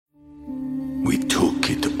We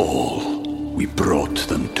took it all. We brought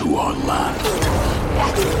them to our land.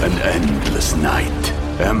 An endless night,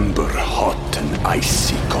 ember hot and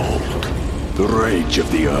icy cold. The rage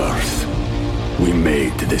of the earth. We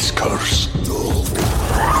made this curse.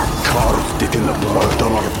 Carved it in the blood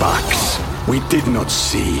on our backs. We did not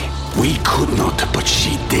see. We could not, but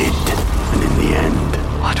she did. And in the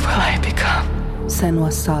end... What will I become?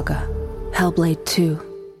 Senua's Saga. Hellblade 2.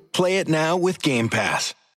 Play it now with Game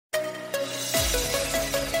Pass.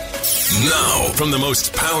 Now, from the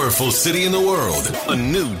most powerful city in the world, a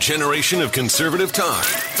new generation of conservative talk.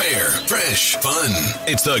 Fair, fresh, fun.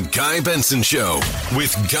 It's the Guy Benson Show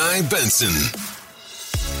with Guy Benson.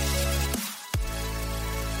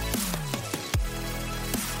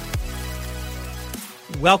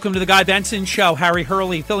 Welcome to the Guy Benson Show. Harry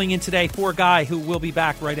Hurley filling in today for Guy, who will be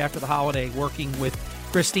back right after the holiday, working with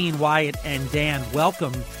Christine, Wyatt, and Dan.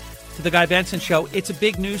 Welcome to the Guy Benson Show. It's a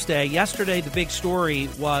big news day. Yesterday, the big story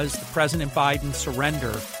was the President Biden's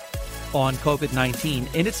surrender on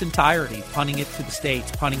COVID-19 in its entirety, punting it to the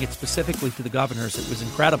states, punting it specifically to the governors. It was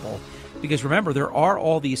incredible because, remember, there are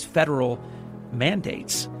all these federal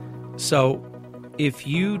mandates. So if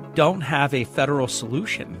you don't have a federal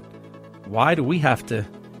solution, why do we have to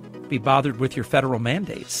be bothered with your federal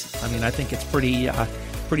mandates? I mean, I think it's pretty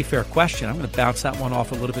fair question. I'm going to bounce that one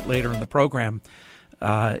off a little bit later in the program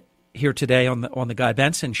here today on the Guy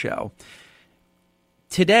Benson Show.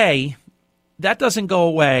 Today, that doesn't go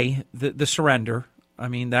away, the surrender. I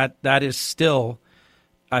mean, that is still,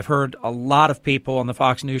 I've heard a lot of people on the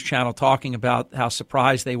Fox News channel talking about how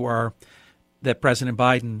surprised they were that President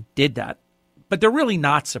Biden did that. But they're really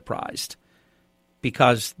not surprised,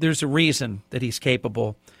 because there's a reason that he's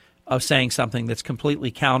capable of saying something that's completely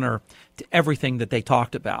counter to everything that they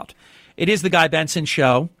talked about. It is the Guy Benson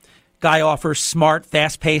Show. Guy offers smart,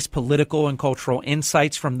 fast-paced political and cultural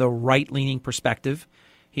insights from the right-leaning perspective.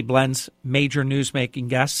 He blends major newsmaking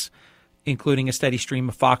guests, including a steady stream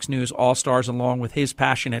of Fox News all-stars, along with his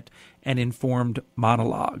passionate and informed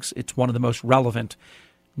monologues. It's one of the most relevant,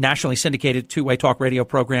 nationally syndicated two-way talk radio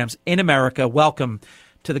programs in America. Welcome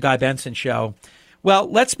to the Guy Benson Show.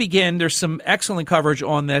 Well, let's begin. There's some excellent coverage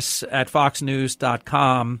on this at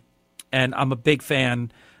foxnews.com, and I'm a big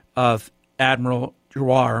fan of Admiral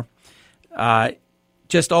Giroir.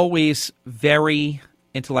 Just always very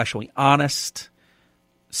intellectually honest,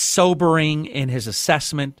 sobering in his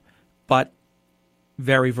assessment, but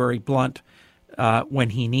very, very blunt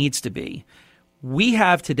when he needs to be. We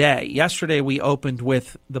have today, yesterday we opened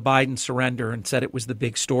with the Biden surrender and said it was the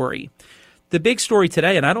big story. The big story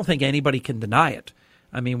today, and I don't think anybody can deny it,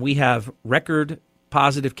 I mean, we have record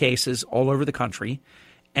positive cases all over the country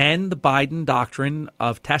and the Biden doctrine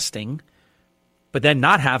of testing, but then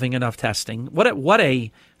not having enough testing. What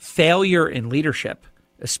a failure in leadership,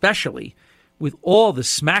 especially with all the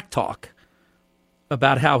smack talk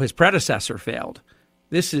about how his predecessor failed.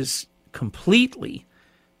 This is completely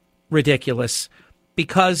ridiculous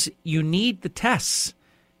because you need the tests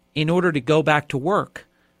in order to go back to work.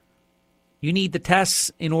 You need the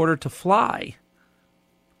tests in order to fly,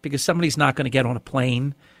 because somebody's not going to get on a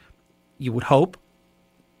plane. You would hope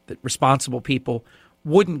that responsible people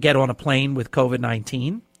wouldn't get on a plane with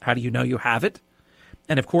COVID-19. How do you know you have it?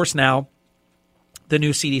 And of course, now the new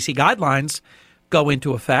CDC guidelines go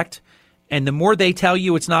into effect. And the more they tell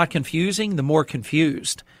you it's not confusing, the more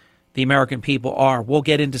confused the American people are. We'll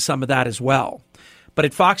get into some of that as well. But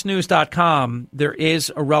at foxnews.com, there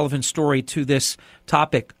is a relevant story to this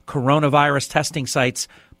topic. Coronavirus testing sites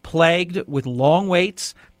plagued with long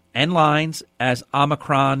waits and lines as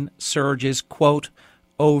Omicron surge is, quote,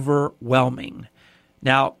 overwhelming.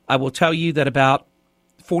 Now, I will tell you that about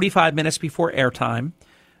 45 minutes before airtime,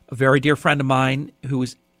 a very dear friend of mine who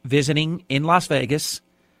was visiting in Las Vegas,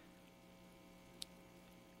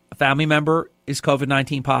 a family member is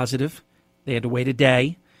COVID-19 positive. They had to wait a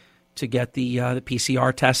day to get the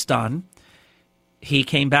PCR test done. He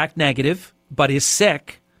came back negative, but is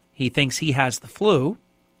sick. He thinks he has the flu.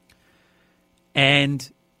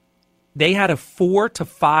 And they had a 4 to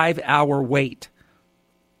 5 hour wait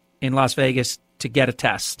in Las Vegas to get a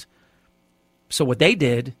test. So what they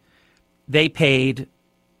did, they paid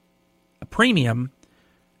a premium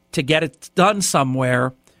to get it done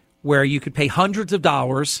somewhere where you could pay hundreds of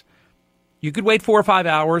dollars. You could wait 4 or 5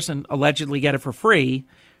 hours and allegedly get it for free,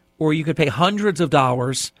 or you could pay hundreds of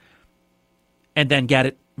dollars and then get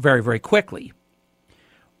it very, very quickly.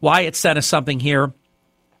 Wyatt sent us something here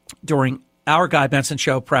during our Guy Benson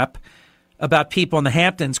Show prep about people in the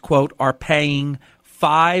Hamptons, quote, are paying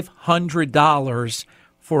 $500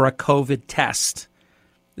 for a COVID test.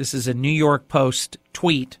 This is a New York Post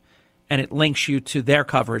tweet, and it links you to their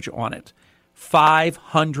coverage on it.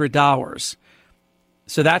 $500.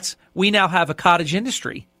 So we now have a cottage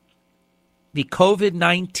industry, the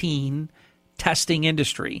COVID-19 testing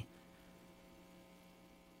industry.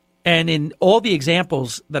 And in all the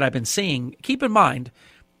examples that I've been seeing, keep in mind,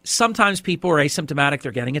 sometimes people are asymptomatic.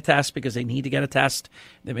 They're getting a test because they need to get a test.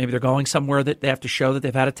 Maybe they're going somewhere that they have to show that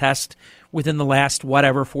they've had a test within the last,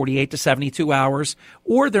 48 to 72 hours,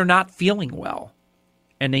 or they're not feeling well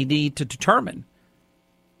and they need to determine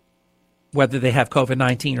whether they have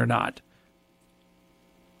COVID-19 or not.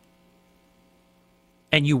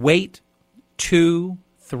 And you wait 2,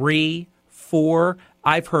 3, 4,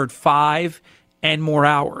 I've heard 5 and more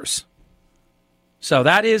hours. So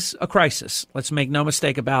that is a crisis. Let's make no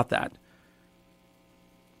mistake about that.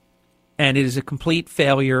 And it is a complete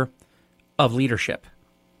failure of leadership.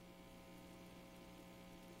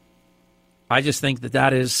 I just think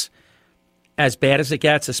that is as bad as it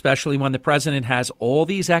gets, especially when the president has all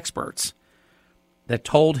these experts that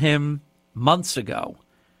told him months ago,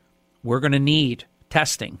 we're going to need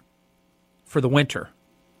testing for the winter.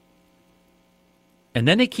 And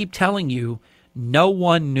then they keep telling you no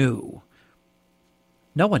one knew.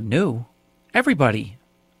 No one knew. Everybody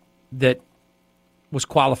that was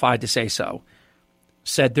qualified to say so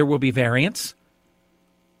said there will be variants.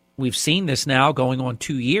 We've seen this now going on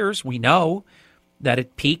 2 years. We know that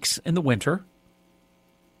it peaks in the winter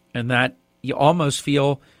and that you almost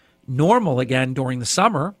feel normal again during the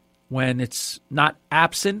summer when it's not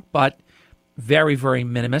absent, but very, very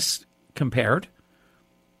minimus compared.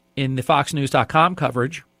 In the FoxNews.com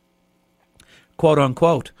coverage, quote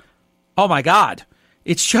unquote, oh my God,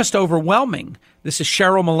 it's just overwhelming. This is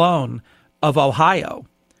Cheryl Malone of Ohio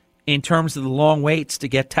in terms of the long waits to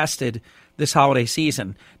get tested this holiday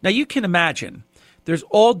season. Now, you can imagine there's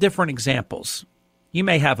all different examples. You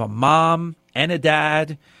may have a mom and a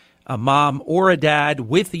dad, a mom or a dad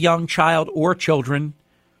with a young child or children,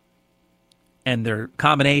 and their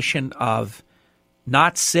combination of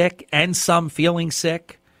not sick and some feeling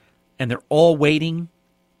sick, and they're all waiting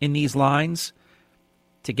in these lines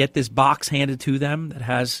to get this box handed to them that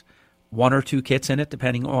has 1 or 2 kits in it,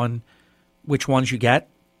 depending on which ones you get.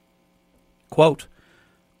 Quote,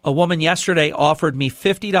 a woman yesterday offered me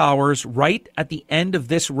 $50 right at the end of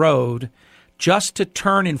this road just to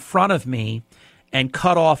turn in front of me and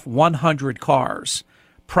cut off 100 cars,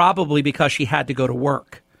 probably because she had to go to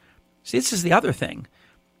work. See, this is the other thing.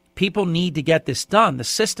 People need to get this done. The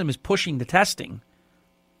system is pushing the testing.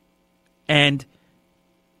 And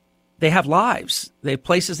they have lives. They have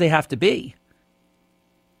places they have to be.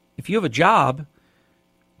 If you have a job,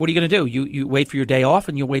 what are you going to do? You wait for your day off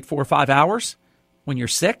and you wait 4 or 5 hours when you're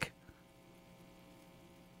sick?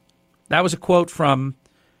 That was a quote from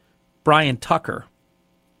Brian Tucker,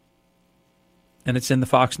 and it's in the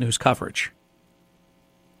Fox News coverage.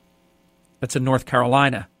 That's a North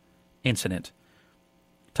Carolina incident.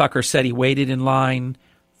 Tucker said he waited in line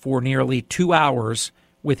for nearly 2 hours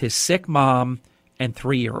with his sick mom and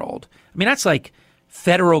 3-year-old. I mean, that's like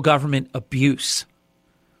federal government abuse.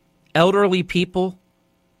 Elderly people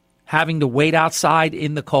having to wait outside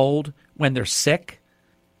in the cold when they're sick.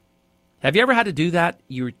 Have you ever had to do that?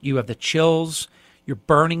 You have the chills, you're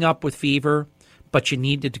burning up with fever, but you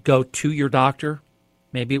needed to go to your doctor.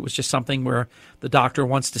 Maybe it was just something where the doctor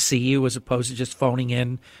wants to see you as opposed to just phoning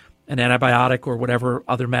in an antibiotic or whatever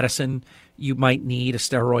other medicine you might need, a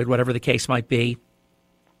steroid, whatever the case might be,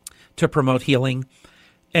 to promote healing.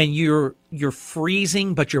 And you're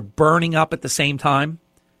freezing, but you're burning up at the same time.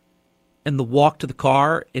 And the walk to the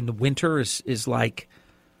car in the winter is like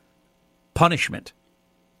punishment.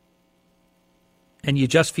 And you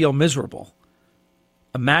just feel miserable.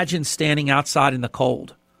 Imagine standing outside in the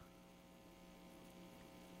cold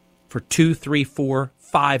for 2, 3, 4,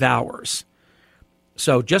 5 hours.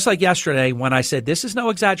 So just like yesterday when I said this is no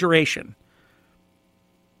exaggeration,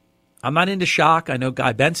 I'm not into shock. I know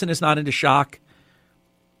Guy Benson is not into shock.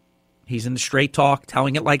 He's into straight talk,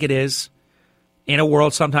 telling it like it is, in a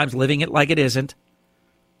world sometimes living it like it isn't.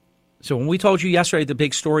 So when we told you yesterday the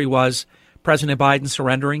big story was President Biden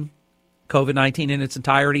surrendering COVID-19 in its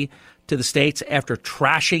entirety to the states after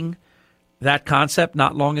trashing that concept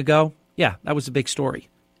not long ago, yeah, that was the big story.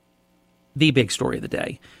 The big story of the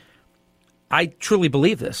day. I truly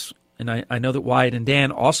believe this, and I know that Wyatt and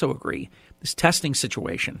Dan also agree. This testing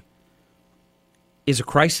situation is a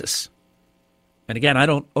crisis. And again, I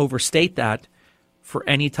don't overstate that for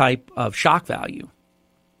any type of shock value.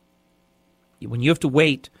 When you have to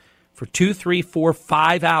wait for 2, 3, 4,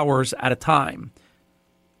 5 hours at a time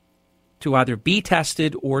to either be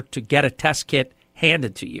tested or to get a test kit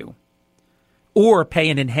handed to you, or pay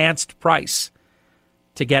an enhanced price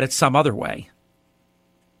to get it some other way,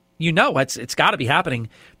 it's got to be happening.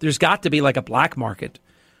 There's got to be like a black market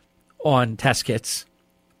on test kits.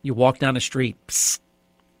 You walk down the street, psst,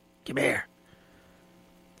 come here.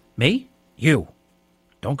 Me? You.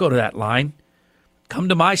 Don't go to that line. Come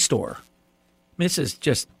to my store. This is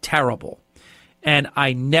just terrible. And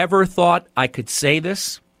I never thought I could say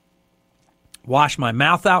this. Wash my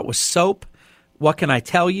mouth out with soap. What can I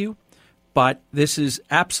tell you? But this is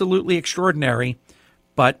absolutely extraordinary.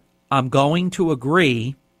 But I'm going to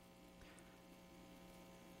agree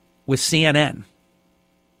with CNN.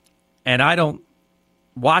 And I don't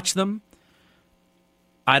watch them.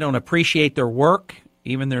 I don't appreciate their work.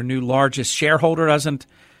 Even their new largest shareholder doesn't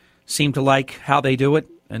seem to like how they do it,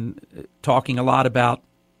 and talking a lot about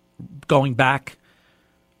going back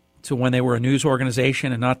to when they were a news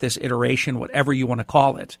organization and not this iteration, whatever you want to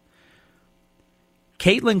call it.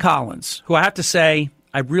 Caitlin Collins, who I have to say,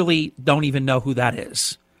 I really don't even know who that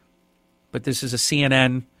is, but this is a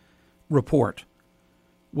CNN report,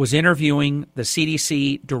 was interviewing the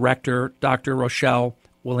CDC director, Dr. Rochelle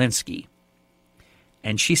Walensky.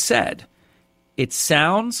 And she said, it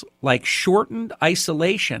sounds like shortened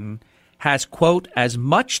isolation has, quote, as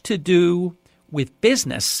much to do with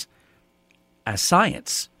business as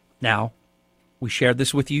science. Now, we shared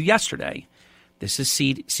this with you yesterday. This is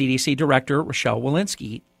CDC Director Rochelle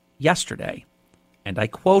Walensky yesterday, and I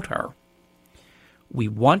quote her. We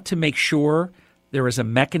want to make sure there is a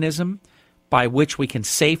mechanism by which we can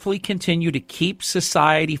safely continue to keep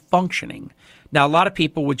society functioning. Now, a lot of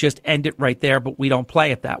people would just end it right there, but we don't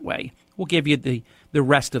play it that way. We'll give you the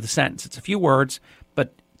rest of the sentence. It's a few words,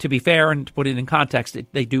 but to be fair and to put it in context,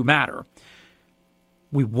 they do matter.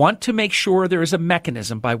 We want to make sure there is a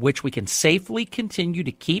mechanism by which we can safely continue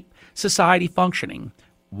to keep society functioning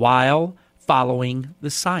while following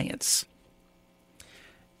the science.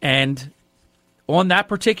 And on that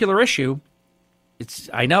particular issue,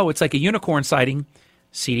 I know it's like a unicorn sighting.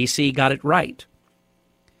 CDC got it right.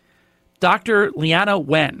 Dr. Leana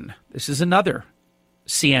Wen, this is another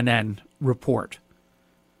CNN report.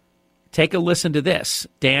 Take a listen to this.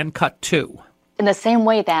 Dan, cut 2. In the same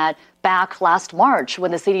way that back last March,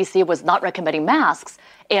 when the CDC was not recommending masks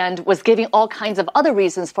and was giving all kinds of other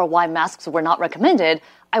reasons for why masks were not recommended,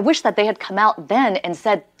 I wish that they had come out then and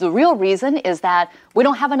said the real reason is that we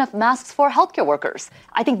don't have enough masks for healthcare workers.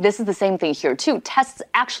 I think this is the same thing here, too. Tests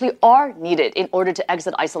actually are needed in order to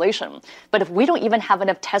exit isolation. But if we don't even have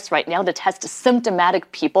enough tests right now to test symptomatic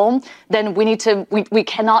people, then we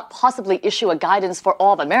cannot possibly issue a guidance for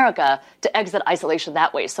all of America to exit isolation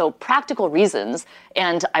that way. So practical reasons,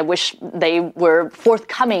 and I wish they were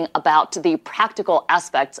forthcoming about the practical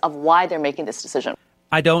aspects of why they're making this decision.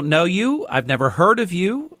 I don't know you. I've never heard of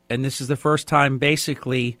you. And this is the first time,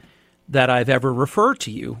 basically, that I've ever referred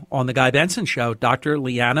to you on the Guy Benson Show. Dr.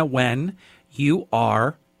 Leana Wen, you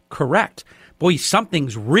are correct. Boy,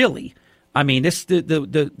 something's really, I mean,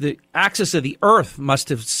 the axis of the Earth must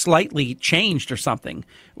have slightly changed or something.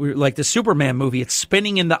 We're like the Superman movie. It's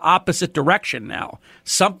spinning in the opposite direction now.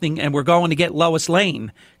 Something, and we're going to get Lois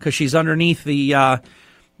Lane because she's underneath the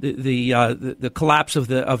collapse of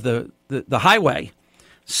the highway.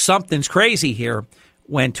 Something's crazy here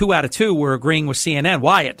when 2 out of 2 were agreeing with CNN.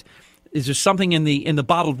 Wyatt, is there something in the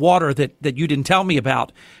bottled water that you didn't tell me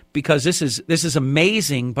about? Because this is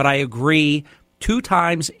amazing, but I agree 2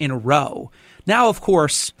 times in a row. Now, of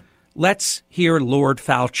course, let's hear Lord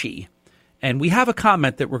Fauci. And we have a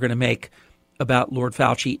comment that we're going to make about Lord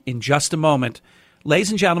Fauci in just a moment.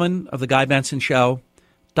 Ladies and gentlemen of the Guy Benson Show,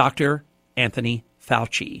 Dr. Anthony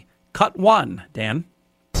Fauci. Cut 1, Dan.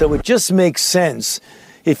 So it just makes sense.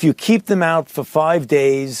 If you keep them out for 5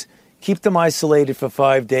 days, keep them isolated for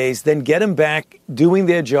 5 days, then get them back doing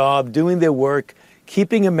their job, doing their work,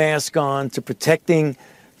 keeping a mask on to protecting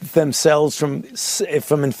themselves from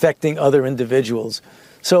infecting other individuals.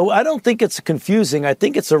 So I don't think it's confusing. I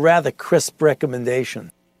think it's a rather crisp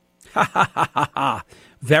recommendation.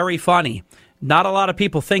 Very funny. Not a lot of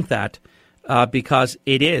people think that because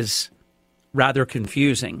it is rather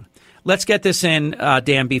confusing. Let's get this in,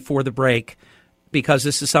 Dan, before the break, because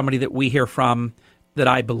this is somebody that we hear from that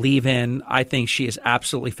I believe in. I think she is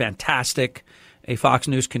absolutely fantastic, a Fox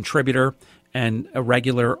News contributor and a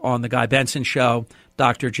regular on the Guy Benson Show,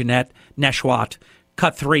 Dr. Janette Nesheiwat.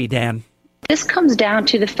 Cut 3, Dan. This comes down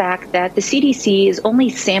to the fact that the CDC is only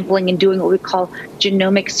sampling and doing what we call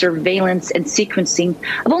genomic surveillance and sequencing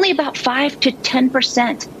of only about 5 to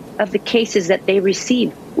 10% of the cases that they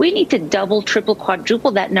receive. We need to double, triple,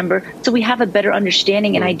 quadruple that number so we have a better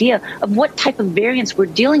understanding and idea of what type of variants we're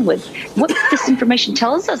dealing with. What this information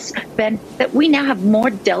tells us, Ben, that we now have more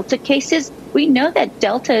Delta cases. We know that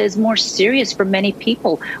Delta is more serious for many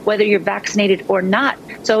people, whether you're vaccinated or not.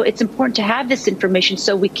 So it's important to have this information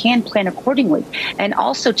so we can plan accordingly. And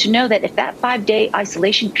also to know that if that 5-day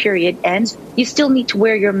isolation period ends, you still need to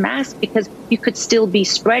wear your mask because you could still be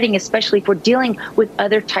spreading, especially if we're dealing with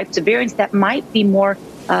other types of variants that might be more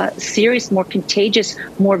serious, more contagious,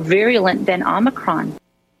 more virulent than Omicron.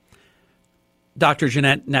 Dr.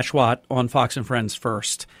 Jeanette Nesheiwat on Fox and Friends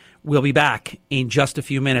First. We'll be back in just a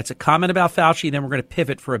few minutes. A comment about Fauci, then we're going to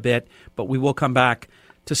pivot for a bit, but we will come back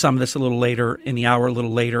to some of this a little later in the hour, a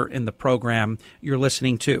little later in the program. You're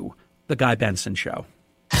listening to The Guy Benson Show.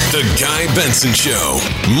 The Guy Benson Show.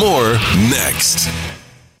 More next.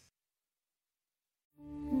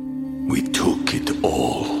 We took it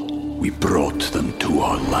all. We brought them to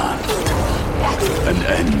our land. An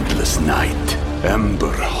endless night,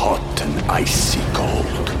 ember hot and icy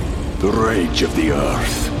cold. The rage of the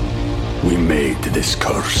earth. We made this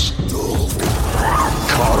curse.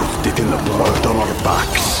 Carved it in the blood on our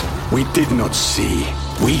backs. We did not see.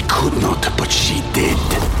 We could not, but she did.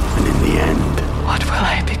 And in the end, What will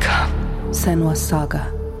I become? Senua's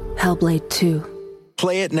Saga. Hellblade 2.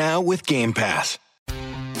 Play it now with Game Pass.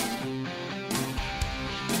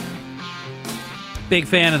 Big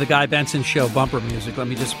fan of the Guy Benson Show bumper music. Let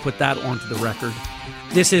me just put that onto the record.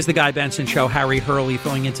 This is the Guy Benson Show. Harry Hurley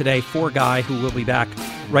filling in today for Guy, who will be back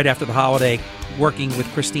right after the holiday, working with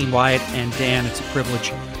Christine Wyatt and Dan. It's a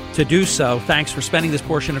privilege to do so. Thanks for spending this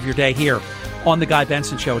portion of your day here on the Guy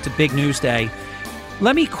Benson Show. It's a big news day.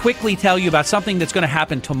 Let me quickly tell you about something that's going to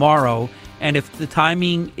happen tomorrow. And if the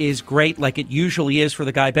timing is great, like it usually is for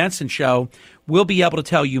the Guy Benson Show, we'll be able to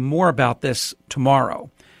tell you more about this tomorrow.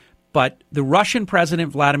 But the Russian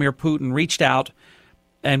President Vladimir Putin reached out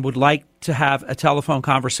and would like to have a telephone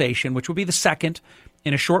conversation, which will be the second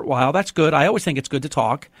in a short while. That's good. I always think it's good to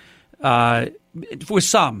talk with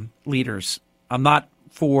some leaders. I'm not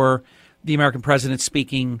for the American president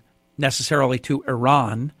speaking necessarily to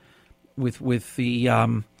Iran with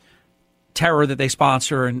the terror that they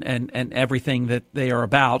sponsor and everything that they are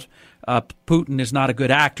about. Putin is not a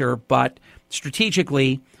good actor, but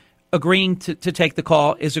strategically agreeing to take the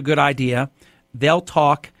call is a good idea. They'll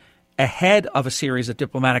talk ahead of a series of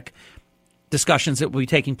diplomatic discussions that will be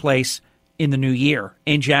taking place in the new year,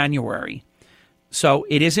 in January. So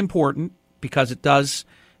it is important because it does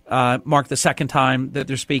mark the second time that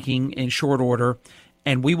they're speaking in short order.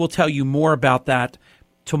 And we will tell you more about that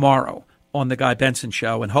tomorrow on the Guy Benson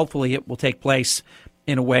Show. And hopefully it will take place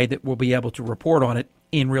in a way that we'll be able to report on it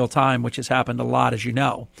in real time, which has happened a lot, as you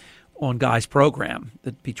know, on Guy's program.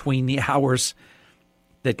 That between the hours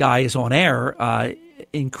that Guy is on air,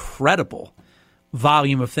 incredible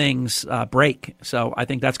volume of things break. So I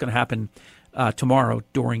think that's going to happen tomorrow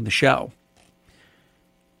during the show.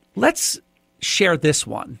 Let's share this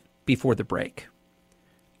one before the break.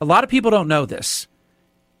 A lot of people don't know this.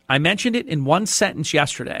 I mentioned it in one sentence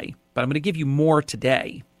yesterday, but I'm going to give you more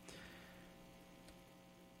today.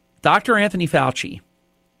 Dr. Anthony Fauci,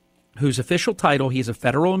 whose official title, he is a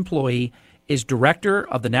federal employee, is director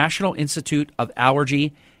of the National Institute of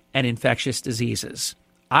Allergy and Infectious Diseases.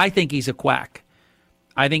 I think he's a quack.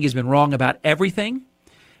 I think he's been wrong about everything,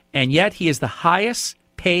 and yet he is the highest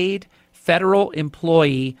paid federal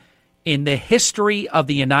employee in the history of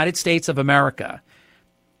the United States of America.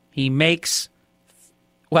 He makes,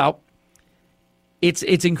 well, it's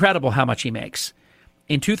incredible how much he makes.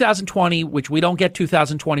 In 2020, which we don't get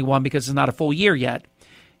 2021 because it's not a full year yet,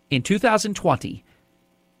 in 2020,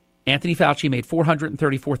 Anthony Fauci made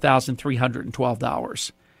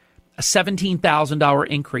 $434,312, a $17,000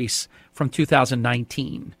 increase from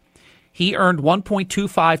 2019. He earned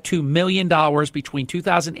 $1.252 million between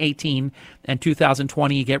 2018 and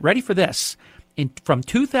 2020. Get ready for this. From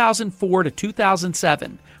 2004 to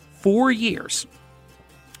 2007, 4 years,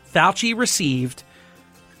 Fauci received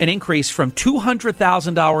an increase from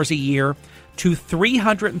 $200,000 a year to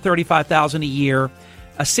 $335,000 a year,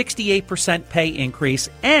 a 68% pay increase,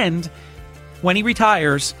 and when he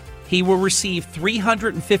retires, he will receive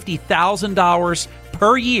 $350,000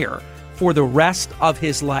 per year for the rest of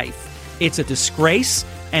his life. It's a disgrace,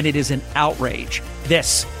 and it is an outrage.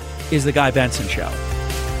 This is The Guy Benson Show.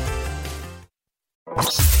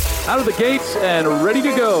 out of the gates and ready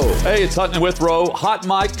to go. Hey, it's Hutton Withrow. Hot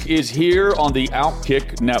Mic is here on the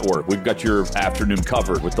Outkick Network. We've got your afternoon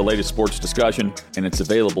covered with the latest sports discussion, and it's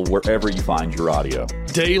available wherever you find your audio.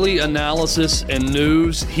 Daily analysis and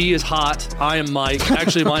news. He is hot. I am Mike.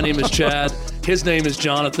 Actually, my name is Chad. His name is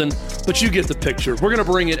Jonathan, but you get the picture. We're going to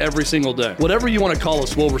bring it every single day. Whatever you want to call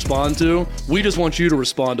us, we'll respond to. We just want you to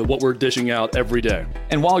respond to what we're dishing out every day.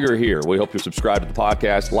 And while you're here, we hope you subscribe to the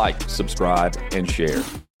podcast, like, subscribe, and share.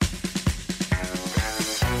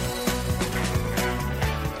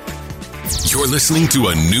 You're listening to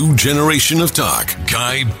a new generation of talk.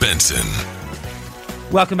 Guy Benson.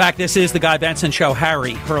 Welcome back. This is the Guy Benson Show.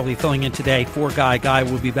 Harry Hurley filling in today for Guy. Guy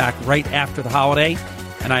will be back right after the holiday.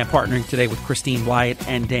 And I am partnering today with Christine, Wyatt,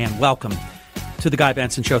 and Dan. Welcome to the Guy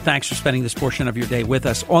Benson Show. Thanks for spending this portion of your day with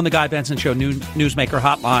us. On the Guy Benson Show Newsmaker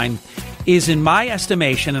Hotline is, in my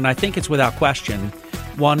estimation, and I think it's without question,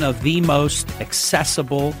 one of the most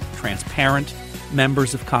accessible, transparent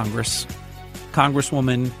members of Congress,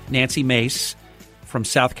 Congresswoman Nancy Mace from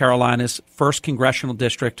South Carolina's 1st Congressional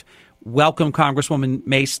District. Welcome, Congresswoman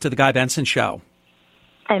Mace, to the Guy Benson Show.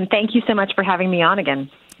 And thank you so much for having me on again.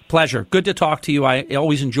 Pleasure. Good to talk to you. I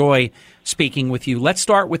always enjoy speaking with you. Let's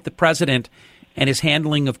start with the president and his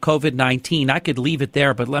handling of COVID-19. I could leave it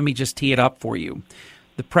there, but let me just tee it up for you.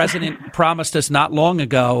 The president promised us not long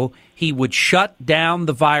ago he would shut down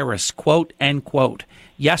the virus, quote, end quote.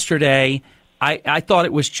 Yesterday, I thought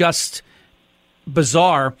it was just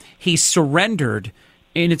bizarre. He surrendered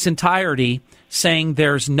in its entirety, saying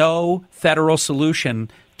there's no federal solution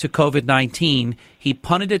to COVID-19. He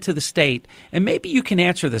punted it to the state. And maybe you can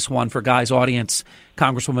answer this one for Guy's audience,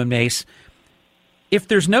 Congresswoman Mace. If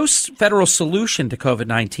there's no federal solution to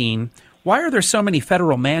COVID-19, why are there so many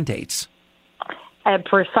federal mandates?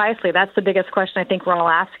 Precisely. That's the biggest question I think we're all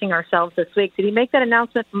asking ourselves this week. Did he make that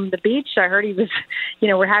announcement from the beach? I heard he was,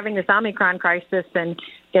 we're having this Omicron crisis, and I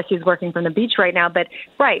guess he's working from the beach right now. But,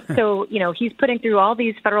 right, so, he's putting through all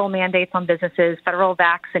these federal mandates on businesses, federal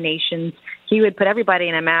vaccinations. He would put everybody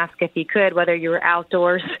in a mask if he could, whether you were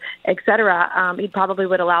outdoors, et cetera. He probably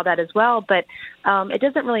would allow that as well. But it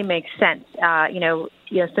doesn't really make sense.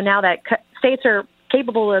 So now that states are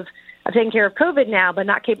capable of taking care of COVID now, but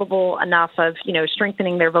not capable enough of,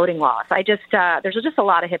 strengthening their voting laws. There's just a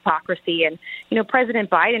lot of hypocrisy. And, President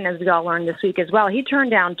Biden, as we all learned this week as well, he turned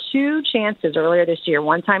down 2 chances earlier this year,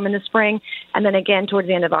 one time in the spring, and then again towards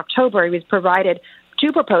the end of October. He was provided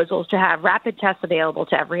 2 proposals to have rapid tests available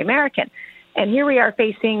to every American. And here we are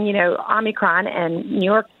facing, Omicron, and New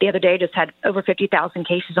York the other day just had over 50,000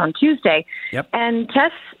 cases on Tuesday. Yep. And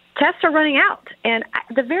tests are running out. And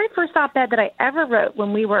the very first op-ed that I ever wrote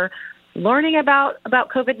when we were learning about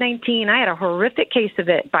COVID-19, I had a horrific case of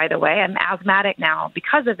it, by the way. I'm asthmatic now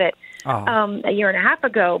because of it a year and a half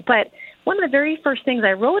ago. But one of the very first things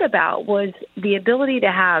I wrote about was the ability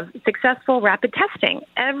to have successful rapid testing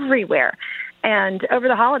everywhere. And over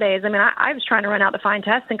the holidays, I was trying to run out to find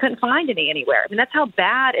tests and couldn't find any anywhere. That's how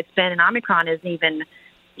bad it's been. And Omicron isn't even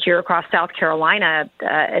here across South Carolina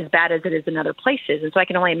as bad as it is in other places. And so I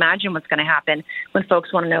can only imagine what's going to happen when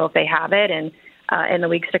folks want to know if they have it and in the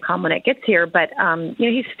weeks to come when it gets here. But,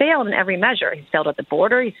 he's failed in every measure. He's failed at the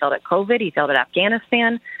border. He's failed at COVID. He failed at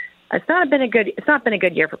Afghanistan. It's not been a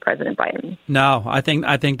good year for President Biden. No, I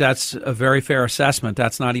think that's a very fair assessment.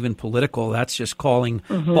 That's not even political. That's just calling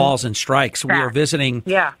balls and strikes. We are visiting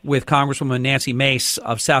with Congresswoman Nancy Mace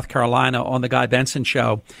of South Carolina on the Guy Benson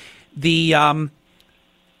Show. The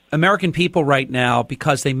American people right now,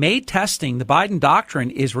 because they made testing, the Biden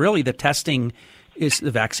doctrine is really the testing is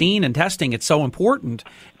the vaccine and testing. It's so important.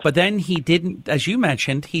 But then he didn't, as you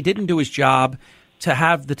mentioned, he didn't do his job to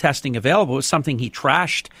have the testing available. It was something he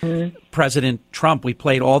trashed President Trump. We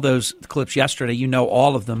played all those clips yesterday. You know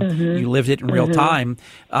all of them. You lived it in real time.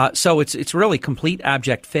 So it's really complete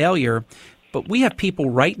abject failure. But we have people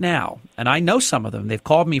right now, and I know some of them, they've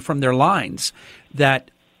called me from their lines,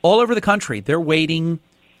 that all over the country, they're waiting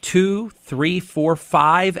 2, 3, 4,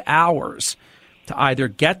 5 hours to either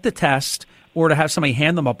get the test or to have somebody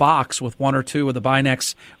hand them a box with 1 or 2 of the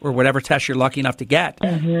Binax or whatever test you're lucky enough to get.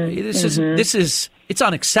 It's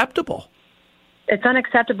unacceptable. It's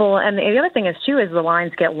unacceptable. And the other thing is, too, as the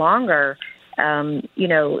lines get longer,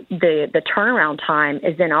 the turnaround time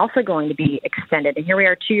is then also going to be extended. And here we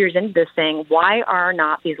are 2 years into this thing. Why are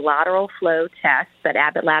not these lateral flow tests that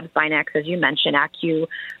Abbott Labs, Binax, as you mentioned,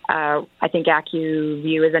 I think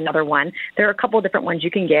AccuView is another one. There are a couple of different ones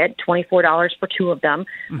you can get, $24 for 2 of them.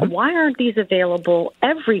 Why aren't these available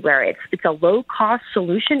everywhere? It's a low-cost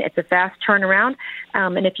solution. It's a fast turnaround.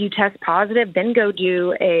 And if you test positive, then go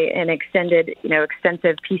do an extensive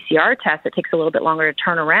PCR test. It takes a little bit longer to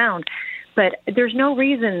turn around. But there's no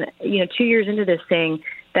reason, 2 years into this thing,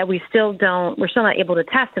 that we're still not able to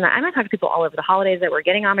test. And I talk to people all over the holidays that were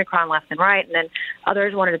getting Omicron left and right, and then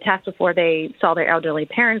others wanted to test before they saw their elderly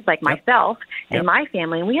parents, like myself and my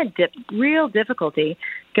family. And we had real difficulty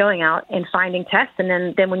going out and finding tests.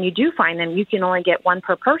 And then when you do find them, you can only get one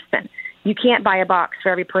per person. You can't buy a box for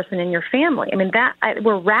every person in your family. I mean,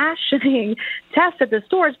 we're rationing tests at the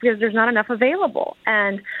stores because there's not enough available.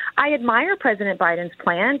 And I admire President Biden's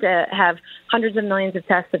plan to have hundreds of millions of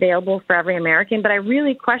tests available for every American, but I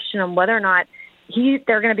really question him whether or not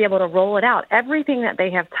they're going to be able to roll it out. Everything that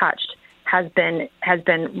they have touched has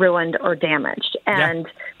been ruined or damaged. And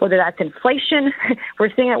whether that's inflation,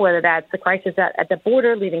 we're seeing it, whether that's the crisis at the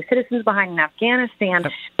border, leaving citizens behind in Afghanistan,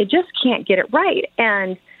 they just can't get it right.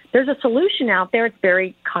 And there's a solution out there. It's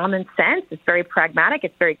very common sense. It's very pragmatic.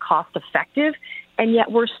 It's very cost effective. And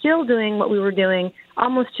yet we're still doing what we were doing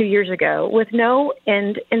almost 2 years ago with no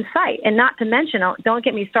end in sight. And not to mention, don't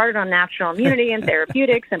get me started on natural immunity and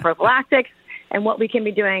therapeutics and prophylactics and what we can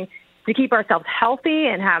be doing to keep ourselves healthy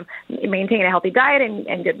and maintain a healthy diet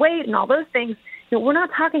and good weight and all those things. We're not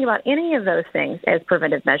talking about any of those things as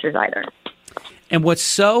preventive measures either. And what's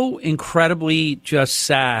so incredibly just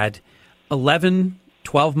sad,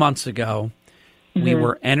 12 months ago, we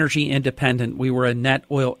were energy independent. We were a net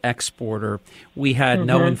oil exporter. We had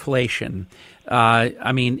no inflation.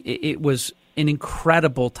 It was an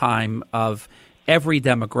incredible time of every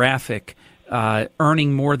demographic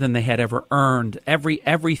earning more than they had ever earned.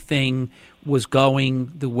 Everything was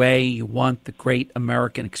going the way you want the great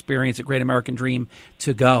American experience, the great American dream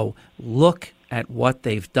to go. Look at what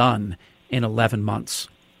they've done in 11 months.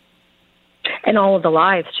 And all of the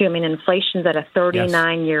lives, too. I mean, inflation's at a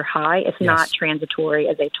 39-year high. It's not transitory,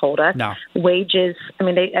 as they told us. No. Wages,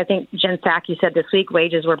 I think Jen Psaki said this week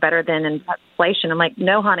wages were better than inflation. I'm like,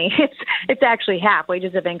 no, honey, it's actually half.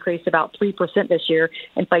 Wages have increased about 3% this year.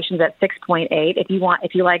 Inflation's at 6.8. If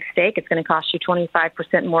you like steak, it's going to cost you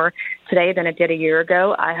 25% more today than it did a year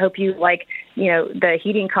ago. I hope you like, the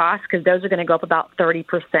heating costs, because those are going to go up about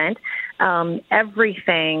 30%.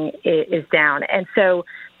 Everything is down. And so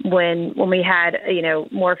when we had,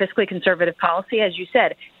 more fiscally conservative policy, as you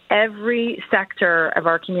said, every sector of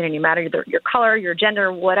our community, no matter your color, your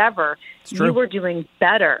gender, whatever, you were doing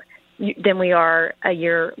better than we are a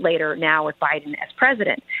year later now with Biden as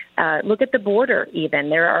president. Look at the border even.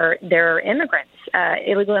 There are immigrants,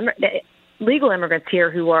 legal immigrants here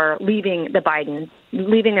who are leaving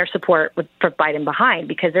their support for Biden behind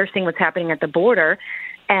because they're seeing what's happening at the border.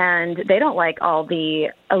 And they don't like all the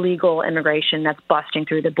illegal immigration that's busting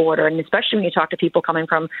through the border. And especially when you talk to people coming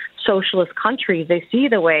from socialist countries, they see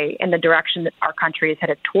the way in the direction that our country is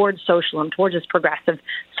headed towards socialism, towards this progressive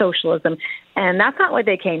socialism. And that's not what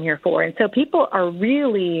they came here for. And so people are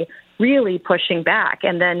really, really pushing back.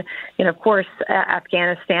 And then, of course,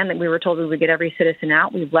 Afghanistan, that we were told we would get every citizen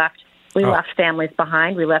out. We left families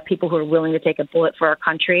behind. We left people who were willing to take a bullet for our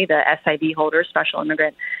country, the SIV holders, special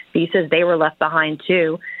immigrant visas. They were left behind,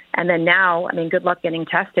 too. And then now, good luck getting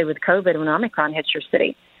tested with COVID when Omicron hits your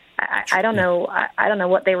city. I don't know. I don't know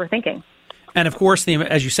what they were thinking. And, of course,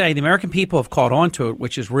 as you say, the American people have caught on to it,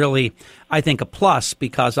 which is really, I think, a plus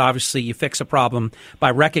because, obviously, you fix a problem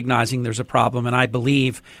by recognizing there's a problem. And I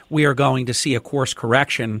believe we are going to see a course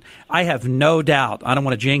correction. I have no doubt. I don't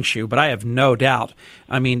want to jinx you, but I have no doubt.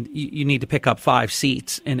 You need to pick up 5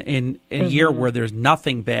 seats in a year where there's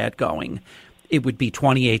nothing bad going. It would be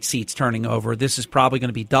 28 seats turning over. This is probably going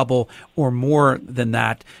to be double or more than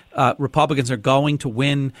that. Republicans are going to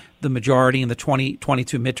win the majority in the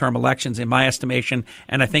 2022 midterm elections, in my estimation,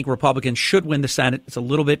 and I think Republicans should win the Senate. It's a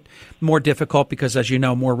little bit more difficult because, as you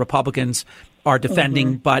know, more Republicans are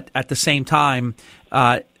defending, but at the same time,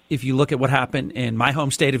 if you look at what happened in my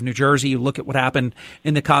home state of New Jersey, you look at what happened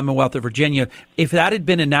in the Commonwealth of Virginia, if that had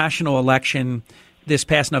been a national election this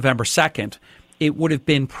past November 2nd, it would have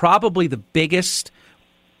been probably the biggest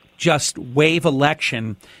just wave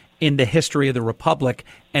election in the history of the Republic.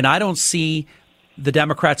 And I don't see the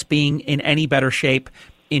Democrats being in any better shape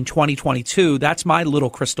in 2022. That's my little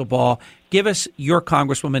crystal ball. Give us your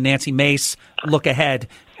Congresswoman Nancy Mace look ahead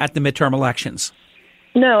at the midterm elections.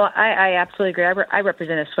 No, I absolutely agree. I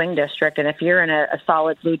represent a swing district, and if you're in a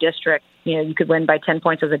solid blue district, you could win by 10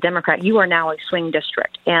 points as a Democrat. You are now a swing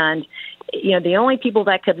district, and the only people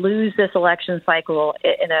that could lose this election cycle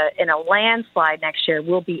in a landslide next year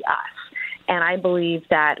will be us. And I believe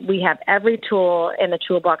that we have every tool in the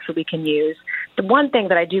toolbox that we can use. The one thing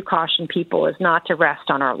that I do caution people is not to rest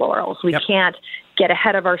on our laurels. We can't get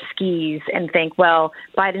ahead of our skis and think, well,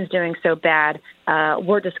 Biden's doing so bad,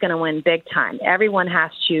 we're just going to win big time. Everyone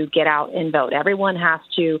has to get out and vote. Everyone has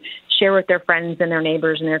to share with their friends and their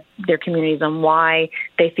neighbors and their communities on why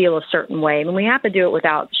they feel a certain way. And we have to do it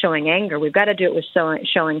without showing anger. We've got to do it with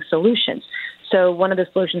showing solutions. So one of the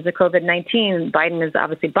solutions to COVID-19, Biden has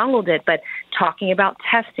obviously bungled it, but talking about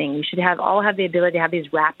testing, we should all have the ability to have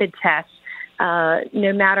these rapid tests.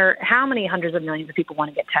 No matter how many hundreds of millions of people want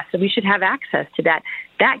to get tested, we should have access to that.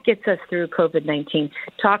 That gets us through COVID-19.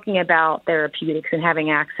 Talking about therapeutics and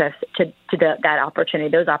having access to that opportunity,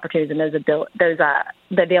 those opportunities, and the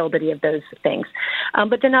availability of those things.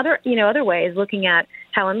 But then other ways, looking at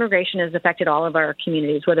how immigration has affected all of our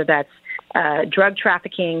communities, whether that's drug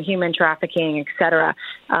trafficking, human trafficking, et cetera.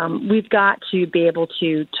 We've got to be able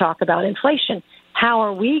to talk about inflation. How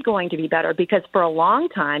are we going to be better? Because for a long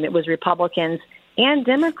time, it was Republicans and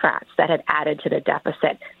Democrats that had added to the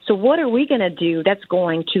deficit. So what are we going to do that's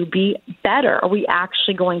going to be better? Are we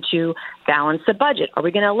actually going to balance the budget? Are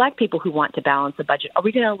we going to elect people who want to balance the budget? Are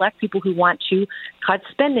we going to elect people who want to cut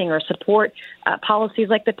spending or support policies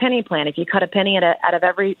like the penny plan? If you cut a penny out of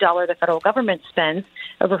every dollar the federal government spends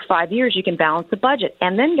over 5 years, you can balance the budget.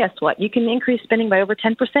 And then guess what? You can increase spending by over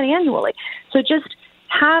 10% annually. So just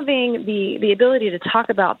having the ability to talk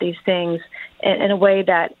about these things in a way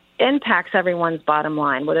that impacts everyone's bottom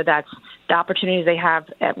line, whether that's the opportunities they have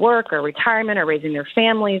at work or retirement or raising their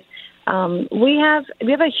families. We have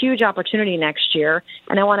a huge opportunity next year,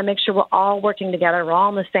 and I want to make sure we're all working together, we're all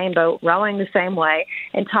in the same boat, rowing the same way,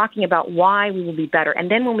 and talking about why we will be better.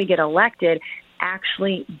 And then when we get elected,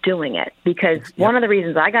 actually doing it. Because one of the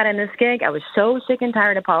reasons I got in this gig, I was so sick and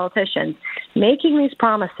tired of politicians making these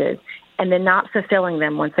promises and then not fulfilling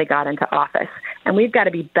them once they got into office. And we've got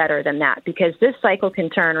to be better than that, because this cycle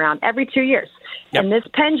can turn around every 2 years. Yep. And this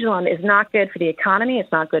pendulum is not good for the economy.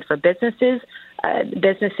 It's not good for businesses.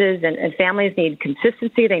 Businesses and families need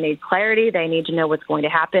consistency. They need clarity. They need to know what's going to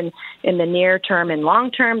happen in the near term and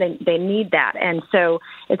long term. They need that. And so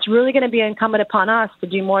it's really going to be incumbent upon us to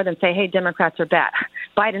do more than say, hey, Democrats are bad.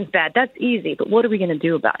 Biden's bad. That's easy. But what are we going to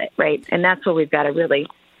do about it, right? And that's what we've got to really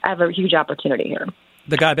have a huge opportunity here.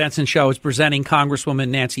 The Guy Benson Show is presenting Congresswoman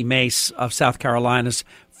Nancy Mace of South Carolina's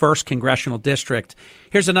 1st Congressional District.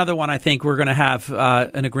 Here's another one I think we're going to have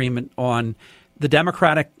an agreement on. The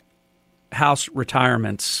Democratic House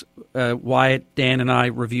retirements. Wyatt, Dan, and I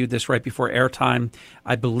reviewed this right before airtime.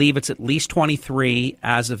 I believe it's at least 23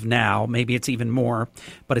 as of now. Maybe it's even more,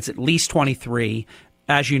 but it's at least 23.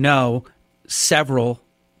 As you know, several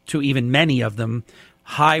to even many of them,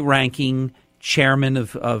 high-ranking chairman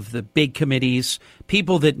of the big committees,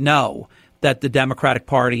 people that know that the Democratic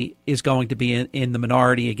Party is going to be in the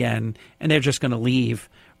minority again, and they're just going to leave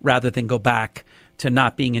rather than go back to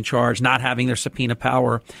not being in charge, not having their subpoena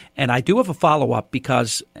power. And I do have a follow-up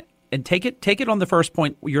because, and take it on the first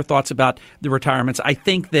point, your thoughts about the retirements. I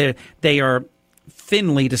think that they are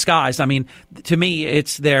thinly disguised. I mean, to me,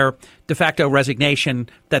 it's their de facto resignation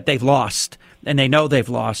that they've lost. And they know they've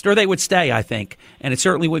lost, or they would stay, I think. And it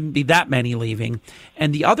certainly wouldn't be that many leaving.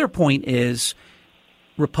 And the other point is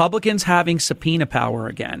Republicans having subpoena power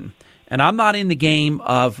again. And I'm not in the game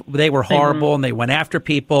of they were horrible and they went after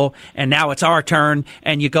people and now it's our turn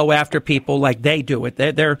and you go after people like they do it.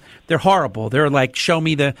 They're horrible. They're like, show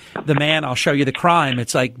me the man, I'll show you the crime.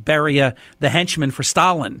 It's like Beria, the henchman for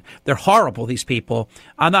Stalin. They're horrible, these people.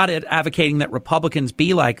 I'm not advocating that Republicans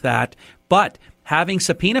be like that, but having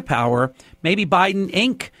subpoena power, maybe Biden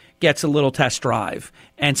Inc. gets a little test drive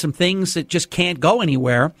and some things that just can't go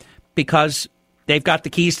anywhere because they've got the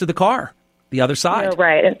keys to the car, the other side. You're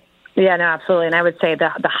right. Yeah, no, absolutely. And I would say the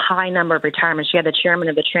high number of retirements. You had the chairman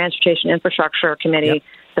of the Transportation Infrastructure Committee,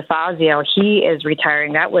 DeFazio. He is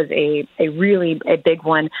retiring. That was a really big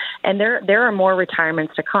one. And there are more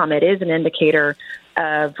retirements to come. It is an indicator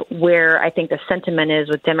of where I think the sentiment is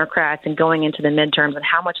with Democrats and going into the midterms and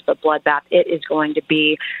how much of a bloodbath it is going to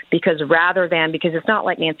be, because it's not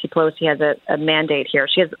like Nancy Pelosi has a mandate here.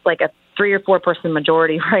 She has like a 3 or 4 person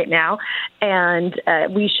majority right now, and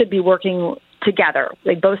we should be working together.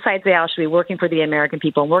 Like both sides of the aisle should be working for the American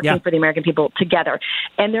people and working for the American people together.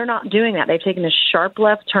 And they're not doing that. They've taken a sharp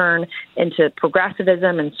left turn into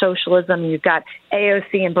progressivism and socialism. You've got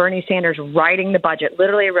AOC and Bernie Sanders writing the budget,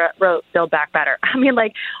 literally wrote Build Back Better. I mean,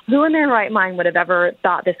 like, who in their right mind would have ever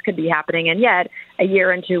thought this could be happening? And yet, a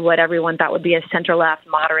year into what everyone thought would be a center-left,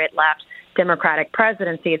 moderate-left Democratic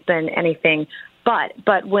presidency, it's been anything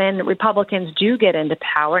But when Republicans do get into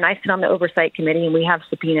power, and I sit on the Oversight Committee and we have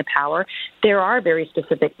subpoena power, there are very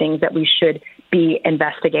specific things that we should be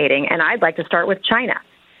investigating. And I'd like to start with China.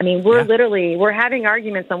 I mean, we're having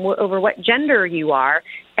arguments over what gender you are,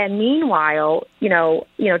 And meanwhile,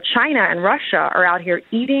 China and Russia are out here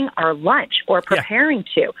eating our lunch or preparing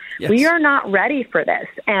to. Yes. We are not ready for this.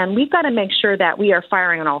 And we've got to make sure that we are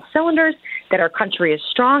firing on all cylinders, that our country is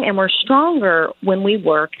strong, and we're stronger when we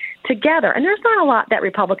work together. And there's not a lot that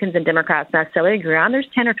Republicans and Democrats necessarily agree on. There's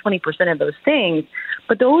 10 or 20% of those things.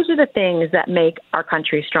 But those are the things that make our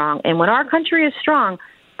country strong. And when our country is strong,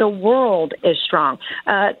 the world is strong.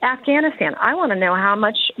 Afghanistan, I want to know how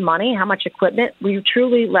much money, how much equipment we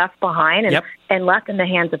truly left behind and left in the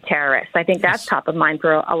hands of terrorists. I think that's top of mind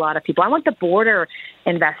for a lot of people. I want the border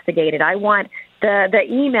investigated. I want the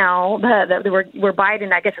email where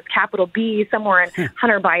Biden, I guess it's capital B, somewhere in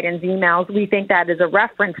Hunter Biden's emails. We think that is a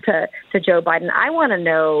reference to Joe Biden. I want to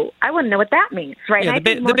know what that means, right? Yeah,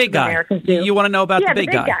 the big guy. You want to know about the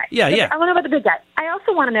big guy. Yeah. I want to know about the big guy. I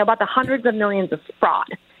also want to know about the hundreds of millions of fraud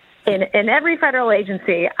in every federal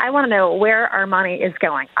agency. I want to know where our money is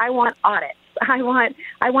going. I want audits. I want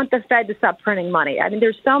the Fed to stop printing money. I mean,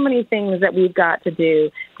 there's so many things that we've got to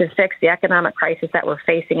do to fix the economic crisis that we're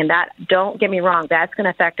facing. And that, don't get me wrong, that's going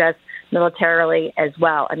to affect us militarily as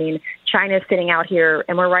well. I mean, China's sitting out here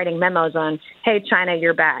and we're writing memos on, hey, China,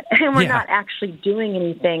 you're bad. And we're not actually doing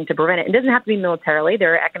anything to prevent it. It doesn't have to be militarily.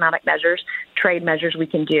 There are economic measures, trade measures we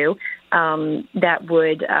can do that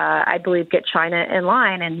would, I believe, get China in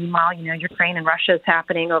line. And meanwhile, Ukraine and Russia is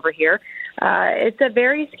happening over here. It's a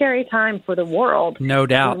very scary time for the world. No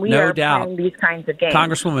doubt. We are playing these kinds of games.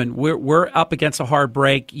 Congresswoman, we're up against a hard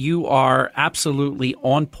break. You are absolutely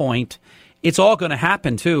on point. It's all going to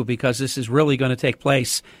happen, too, because this is really going to take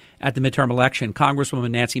place at the midterm election. Congresswoman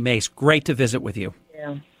Nancy Mace, great to visit with you.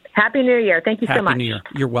 Yeah. Happy New Year. Thank you so much. Happy New Year.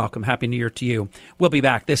 You're welcome. Happy New Year to you. We'll be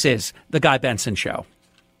back. This is The Guy Benson Show.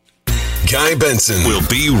 Guy Benson will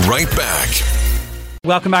be right back.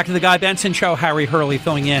 Welcome back to The Guy Benson Show. Harry Hurley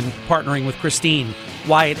filling in, partnering with Christine,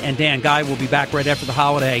 Wyatt, and Dan. Guy will be back right after the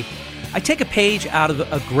holiday. I take a page out of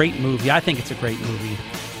a great movie. I think it's a great movie,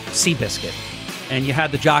 Seabiscuit. And you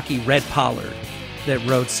had the jockey Red Pollard that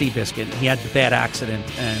rode Seabiscuit. He had the bad accident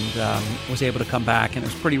and was able to come back. And it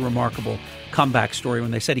was a pretty remarkable comeback story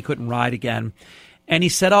when they said he couldn't ride again. And he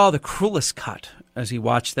said, the cruelest cut as he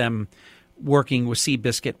watched them working with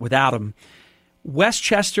Seabiscuit without him.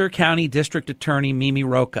 Westchester County District Attorney Mimi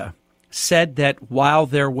Rocha said that while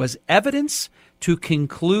there was evidence to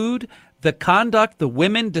conclude the conduct the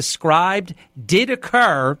women described did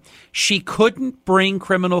occur, she couldn't bring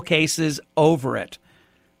criminal cases over it.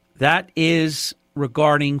 That is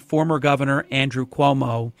regarding former Governor Andrew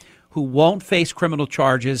Cuomo, who won't face criminal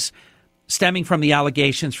charges stemming from the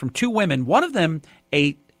allegations from two women, one of them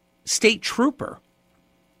a state trooper.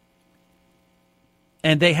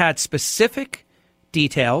 And they had specific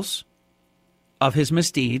details of his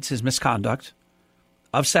misdeeds, his misconduct,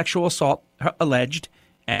 of sexual assault alleged,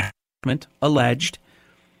 and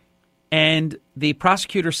the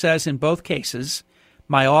prosecutor says in both cases,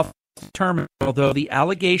 my office determined, although the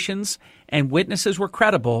allegations and witnesses were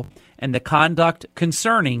credible and the conduct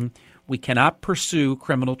concerning, we cannot pursue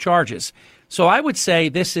criminal charges. So I would say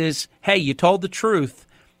this is, hey, you told the truth,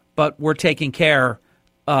 but we're taking care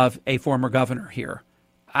of a former governor here.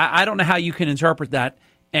 I don't know how you can interpret that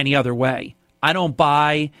any other way. I don't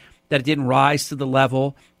buy that it didn't rise to the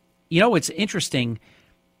level. It's interesting.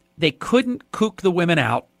 They couldn't kook the women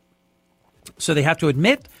out, so they have to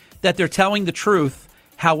admit that they're telling the truth.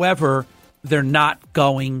 However, they're not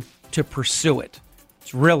going to pursue it.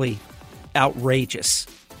 It's really outrageous.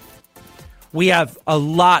 We have a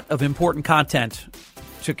lot of important content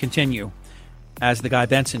to continue as The Guy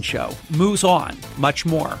Benson Show moves on. Much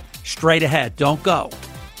more. Straight ahead. Don't go.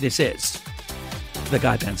 This is The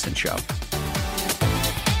Guy Benson Show.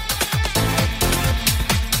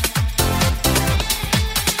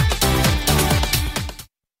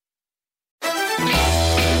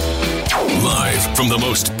 Live from the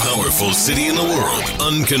most powerful city in the world,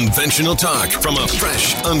 unconventional talk from a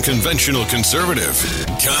fresh, unconventional conservative.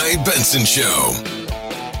 Guy Benson Show.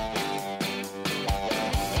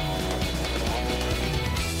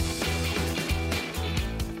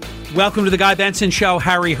 Welcome to The Guy Benson Show.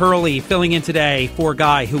 Harry Hurley filling in today for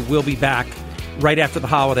Guy, who will be back right after the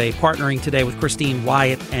holiday, partnering today with Christine,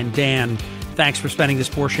 Wyatt, and Dan. Thanks for spending this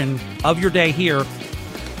portion of your day here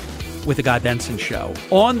with The Guy Benson Show.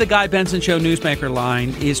 On The Guy Benson Show newsmaker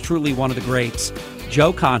line is truly one of the greats,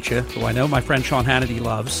 Joe Concha, who I know my friend Sean Hannity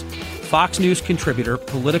loves, Fox News contributor,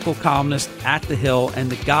 political columnist at The Hill, and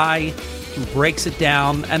the guy who breaks it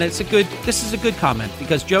down. And this is a good comment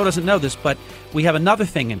because Joe doesn't know this, but we have another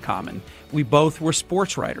thing in common. We both were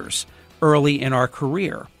sports writers early in our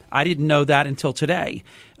career. I didn't know that until today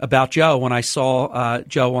about Joe when I saw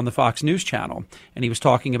Joe on the Fox News channel, and he was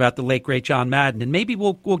talking about the late, great John Madden. And maybe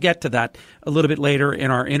we'll get to that a little bit later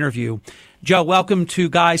in our interview. Joe, welcome to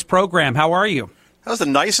Guy's program. How are you? That was the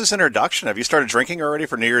nicest introduction. Have you started drinking already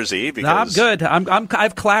for New Year's Eve? Because... I'm good. I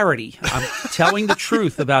have clarity. I'm telling the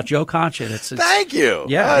truth about Joe Concha. Thank you.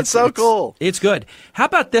 Yeah, that's so cool. It's good. How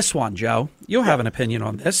about this one, Joe? You'll have an opinion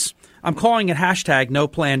on this. I'm calling it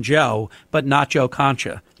 #NoPlanJoe, but not Joe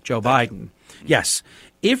Concha, Joe Biden. Yes.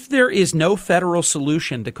 If there is no federal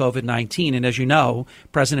solution to COVID-19, and as you know,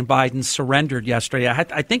 President Biden surrendered yesterday,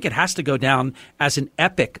 I think it has to go down as an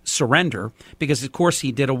epic surrender because, of course,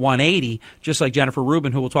 he did a 180, just like Jennifer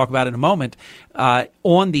Rubin, who we'll talk about in a moment,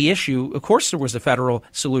 on the issue. Of course, there was a federal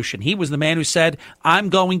solution. He was the man who said, I'm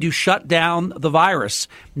going to shut down the virus.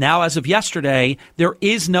 Now, as of yesterday, there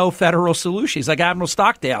is no federal solution. He's like Admiral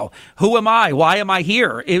Stockdale. Who am I? Why am I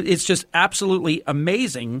here? It's just absolutely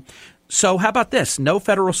amazing. So how about this? No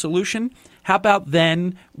federal solution. How about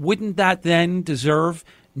then, wouldn't that then deserve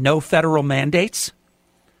no federal mandates?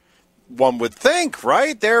 One would think,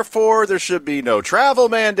 right? Therefore, there should be no travel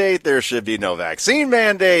mandate. There should be no vaccine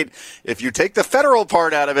mandate. If you take the federal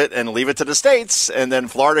part out of it and leave it to the states, and then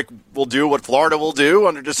Florida will do what Florida will do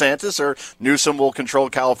under DeSantis, or Newsom will control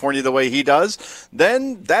California the way he does,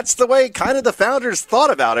 then that's the way kind of the founders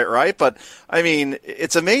thought about it, right? But, I mean,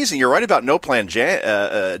 it's amazing. You're right about No Plan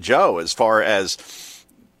Joe as far as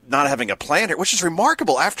not having a plan here, which is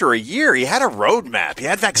remarkable. After a year, he had a roadmap. He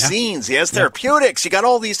had vaccines. He has therapeutics. He got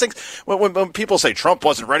all these things. When people say Trump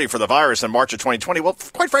wasn't ready for the virus in March of 2020, well,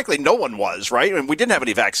 quite frankly, no one was, right? And we didn't have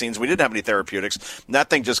any vaccines. We didn't have any therapeutics. And that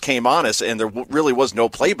thing just came on us, and there really was no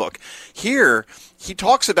playbook. Here, he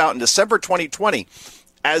talks about in December 2020,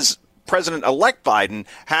 as President-elect Biden,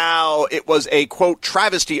 how it was a, quote,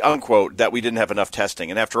 travesty, unquote, that we didn't have enough testing.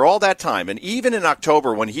 And after all that time, and even in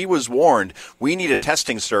October when he was warned we need a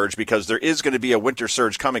testing surge because there is going to be a winter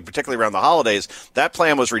surge coming, particularly around the holidays, that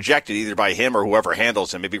plan was rejected either by him or whoever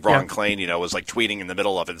handles him. Maybe Ron Klain, was like tweeting in the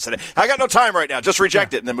middle of it and said, I got no time right now, just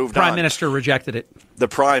reject it, and then moved on. Prime Minister rejected it. The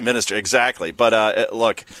Prime Minister, exactly. But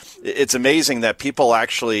look, it's amazing that people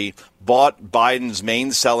actually bought Biden's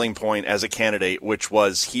main selling point as a candidate, which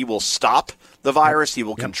was he will stop the virus. He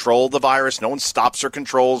will control the virus. No one stops or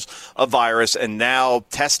controls a virus. And now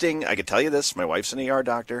testing, I can tell you this, my wife's an ER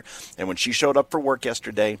doctor, and when she showed up for work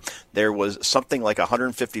yesterday, there was something like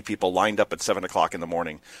 150 people lined up at 7 o'clock in the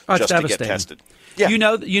morning just to get tested. Yeah.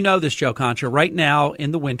 You know this, Joe Concha. Right now,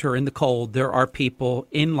 in the winter, in the cold, there are people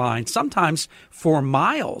in line, sometimes for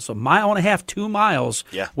miles, a mile and a half, 2 miles,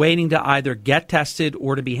 waiting to either get tested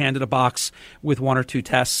or to be handed a box with 1 or 2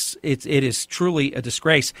 tests. It is truly a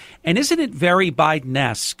disgrace. And isn't it very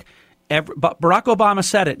Biden-esque? But Barack Obama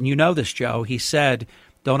said it, and you know this, Joe. He said,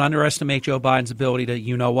 don't underestimate Joe Biden's ability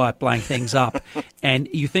to, blank things up. And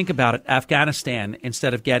you think about it, Afghanistan,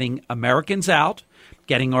 instead of getting Americans out,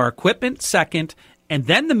 getting our equipment second, and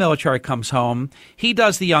then the military comes home, he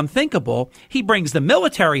does the unthinkable. He brings the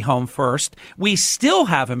military home first. We still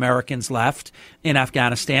have Americans left in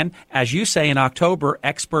Afghanistan. As you say, in October,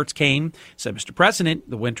 experts came, said, Mr. President,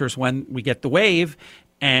 the winter's when we get the wave,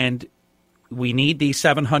 and we need these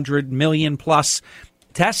 700 million plus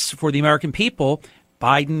tests for the American people.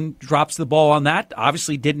 Biden drops the ball on that,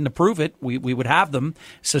 obviously didn't approve it. We would have them.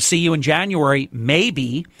 So see you in January,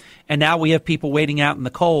 maybe. And now we have people waiting out in the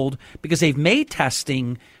cold because they've made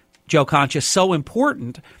testing, Joe Concha, so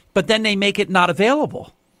important, but then they make it not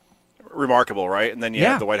available. Remarkable, right? And then you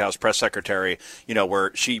have the White House press secretary,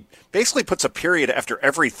 where she basically puts a period after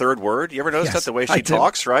every third word. You ever notice that the way she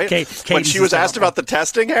talks, right? When she was asked about the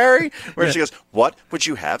testing, Harry, where she goes, what would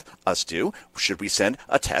you have us do? Should we send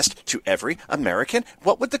a test to every American?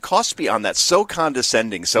 What would the cost be on that? So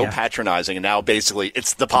condescending, so patronizing, and now basically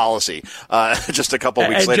it's the policy. Just a couple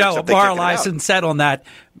weeks later. And Joe Bar Eisen said on that,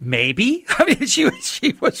 maybe? I mean, she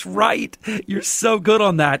was right. You're so good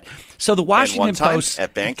on that. So the Washington Post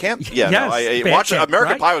at band camp? I watched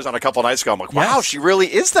American Pie was on a couple nights ago. I'm like, wow, she really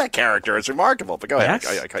is that character. It's remarkable. But go ahead.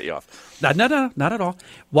 I cut you off. No, not at all.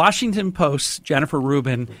 Washington Post, Jennifer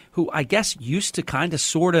Rubin, who I guess used to kind of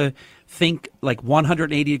sort of think like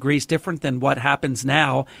 180 degrees different than what happens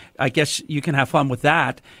now. I guess you can have fun with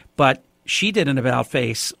that. But she did an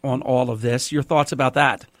about-face on all of this. Your thoughts about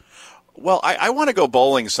that? Well, I want to go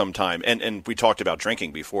bowling sometime, and we talked about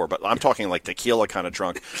drinking before, but I'm talking like tequila kind of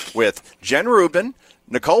drunk with Jen Rubin,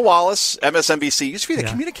 Nicole Wallace, MSNBC, used to be the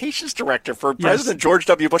communications director for President George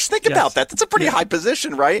W. Bush. Think about that. That's a pretty high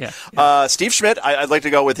position, right? Steve Schmidt, I'd like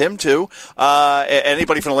to go with him, too.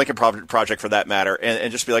 Anybody from the Lincoln Project, for that matter,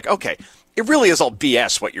 and just be like, okay, it really is all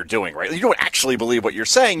BS what you're doing, right? You don't actually believe what you're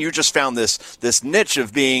saying. You just found this niche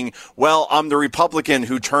of being, well, I'm the Republican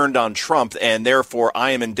who turned on Trump, and therefore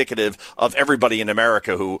I am indicative of everybody in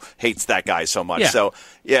America who hates that guy so much. Yeah. So,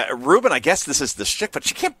 yeah, Rubin, I guess this is the shtick, but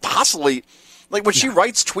she can't possibly, like when she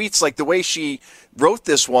writes tweets like the way she wrote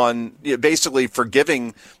this one, basically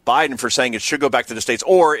forgiving Biden for saying it should go back to the states,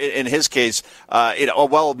 or in his case,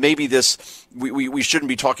 maybe we shouldn't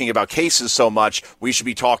be talking about cases so much. We should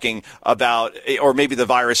be talking about, or maybe the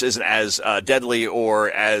virus isn't as deadly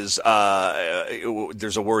or as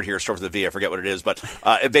there's a word here, starts with a V. I forget what it is, but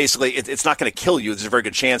basically it's not going to kill you. There's a very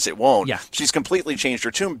good chance it won't. Yeah. She's completely changed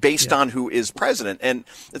her tune based on who is president, and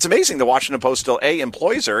it's amazing the Washington Post still A,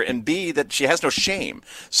 employs her, and B, that she has no shame.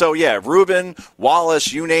 So yeah, Rubin,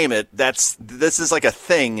 Wallace, you name it. This is like a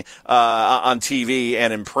thing on TV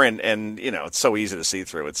and in print, and it's so easy to see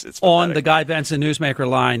through. It's on pathetic. the Guy Benson Newsmaker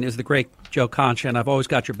line is the great Joe Concha, and I've always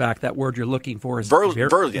got your back. That word you're looking for is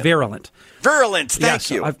virulent. Virulent. Thank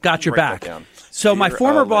you. I've got your Write that back. down. So my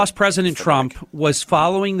former boss, Virulent. President Trump, was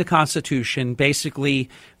following the Constitution, basically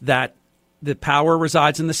that the power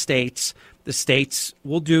resides in the states. The states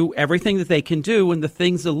will do everything that they can do, and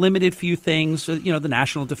the limited few things, the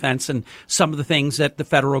national defense and some of the things that the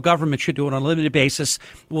federal government should do on a limited basis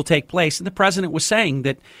will take place. And the president was saying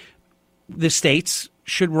that the states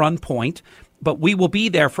should run point, but we will be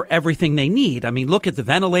there for everything they need. I mean, look at the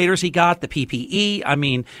ventilators he got, the PPE. I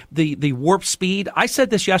mean, the warp speed. I said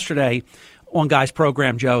this yesterday on Guy's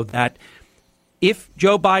program, Joe, that if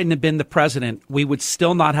Joe Biden had been the president, we would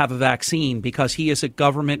still not have a vaccine because he is a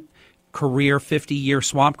government career 50-year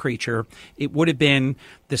swamp creature. It would have been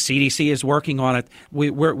the CDC is working on it.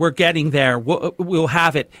 We're getting there. We'll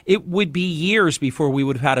have it. It would be years before we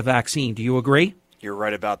would have had a vaccine. Do you agree? You're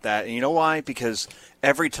right about that. And you know why? Because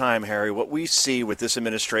every time, Harry, what we see with this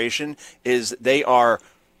administration is they are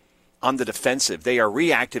on the defensive. They are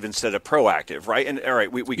reactive instead of proactive, right? And all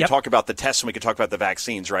right, we can talk about the tests and we can talk about the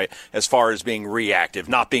vaccines, right? As far as being reactive,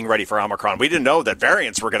 not being ready for Omicron. We didn't know that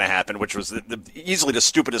variants were going to happen, which was easily the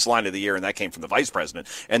stupidest line of the year, and that came from the vice president.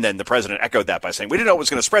 And then the president echoed that by saying, we didn't know it was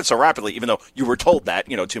going to spread so rapidly, even though you were told that,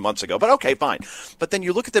 2 months ago. But okay, fine. But then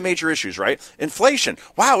you look at the major issues, right? Inflation.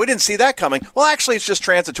 Wow, we didn't see that coming. Well, actually, it's just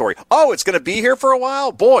transitory. Oh, it's going to be here for a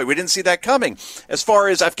while? Boy, we didn't see that coming. As far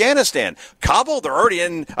as Afghanistan, Kabul, they're already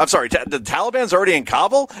in, I'm sorry, the Taliban's already in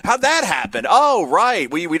Kabul? How'd that happen? Oh, right.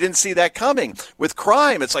 We didn't see that coming. With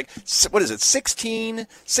crime, it's like, what is it, 16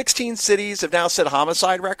 cities have now set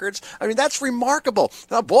homicide records? I mean, that's remarkable.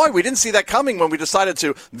 Oh, boy, we didn't see that coming when we decided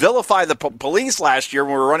to vilify the police last year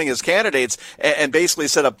when we were running as candidates and basically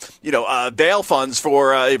set up, bail funds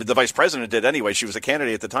for, the vice president did anyway. She was a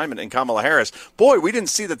candidate at the time, and Kamala Harris. Boy, we didn't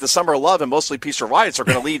see that the summer of love and mostly peaceful riots are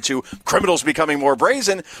going to lead to criminals becoming more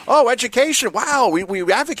brazen. Oh, education. Wow,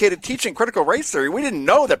 we advocated teaching critical race theory. We didn't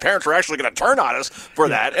know that parents were actually going to turn on us for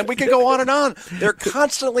that. And we could go on and on. They're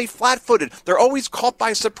constantly flat-footed. They're always caught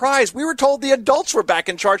by surprise. We were told the adults were back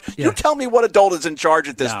in charge. Yeah. You tell me what adult is in charge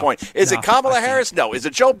at this point. Is it Kamala Harris? No. Is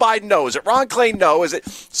it Joe Biden? No. Is it Ron Klain? No. Is it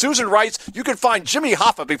Susan Rice? You can find Jimmy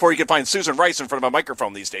Hoffa before you can find Susan Rice in front of a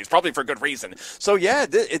microphone these days, probably for good reason. So, yeah,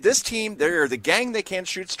 this team, they're the gang they can't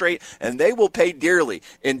shoot straight, and they will pay dearly.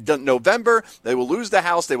 In November, they will lose the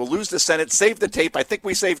House. They will lose the Senate. Save the tape. I think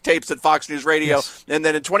we saved tapes at Fox News Radio. Yes. And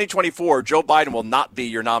then in 2024, Joe Biden will not be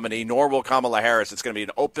your nominee, nor will Kamala Harris. It's going to be an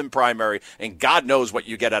open primary, and God knows what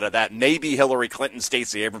you get out of that. Maybe Hillary Clinton,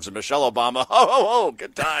 Stacey Abrams, and Michelle Obama. Oh,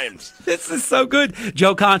 good times. This is so good.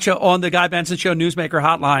 Joe Concha on the Guy Benson Show Newsmaker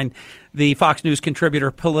Hotline, the Fox News contributor,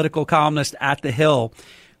 political columnist at The Hill.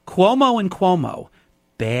 Cuomo and Cuomo,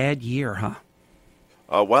 bad year, huh?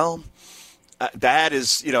 Bad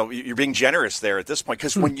is, you're being generous there at this point.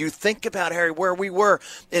 Because when you think about, Harry, where we were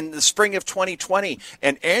in the spring of 2020,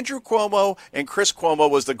 and Andrew Cuomo and Chris Cuomo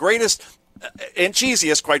was the greatest and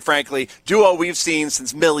cheesiest, quite frankly, duo we've seen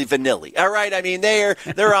since Milli Vanilli. All right? I mean, they're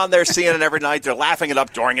on there CNN every night. They're laughing it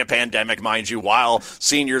up during a pandemic, mind you, while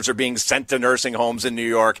seniors are being sent to nursing homes in New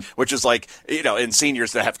York, which is like, in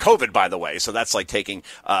seniors that have COVID, by the way. So that's like taking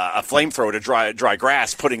a flamethrower to dry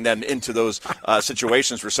grass, putting them into those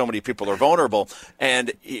situations where so many people are vulnerable.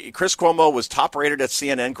 And Chris Cuomo was top rated at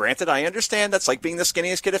CNN. Granted, I understand that's like being the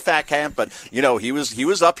skinniest kid at fat camp, but, he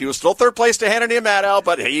was up. He was still third place to Hannity and Maddow,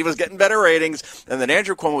 but he was getting better ratings. ratings. And then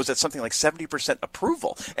Andrew Cuomo was at something like 70%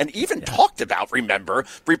 approval and even talked about, remember,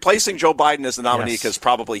 replacing Joe Biden as the nominee because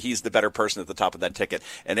probably he's the better person at the top of that ticket.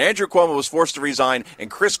 And Andrew Cuomo was forced to resign, and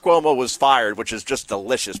Chris Cuomo was fired, which is just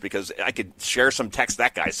delicious because I could share some text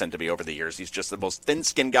that guy sent to me over the years. He's just the most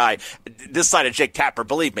thin-skinned guy this side of Jake Tapper,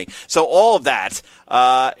 believe me. So all of that,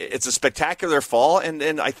 it's a spectacular fall,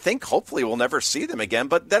 and I think hopefully we'll never see them again.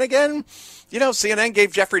 But then again, CNN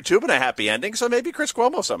gave Jeffrey Toobin a happy ending, so maybe Chris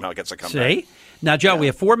Cuomo somehow gets a comeback. See? Now, Joe, we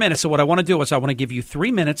have 4 minutes, so what I want to do is I want to give you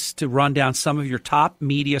 3 minutes to run down some of your top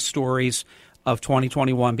media stories of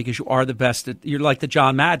 2021 because you are the best. You're like the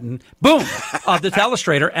John Madden, boom, of the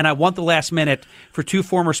Telestrator. And I want the last minute for two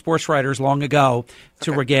former sports writers long ago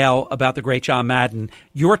to regale about the great John Madden.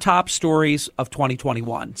 Your top stories of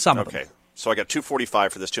 2021, some of them. Okay, so I got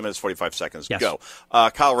 2:45 for this, 2 minutes, 45 seconds. Yes. Go.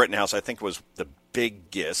 Kyle Rittenhouse, I think, was the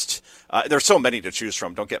biggest. There's so many to choose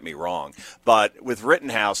from, don't get me wrong. But with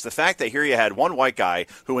Rittenhouse, the fact that here you had one white guy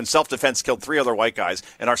who in self-defense killed 3 other white guys,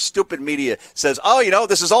 and our stupid media says,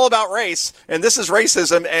 this is all about race, and this is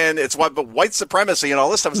racism, and it's white supremacy and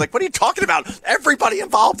all this stuff. It's like, what are you talking about? Everybody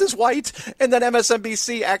involved is white. And then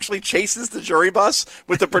MSNBC actually chases the jury bus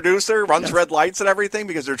with the producer, runs red lights and everything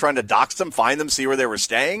because they're trying to dox them, find them, see where they were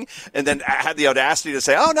staying, and then had the audacity to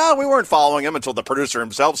say, oh, no, we weren't following him, until the producer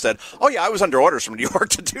himself said, oh, yeah, I was under orders from New York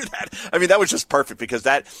to do that. I mean, that was just perfect because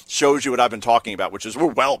that shows you what I've been talking about, which is we're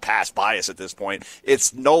well past bias at this point.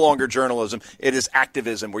 It's no longer journalism. It is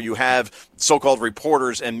activism where you have so-called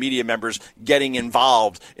reporters and media members getting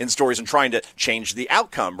involved in stories and trying to change the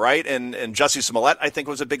outcome, right? And Jussie Smollett, I think,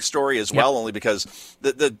 was a big story as well, only because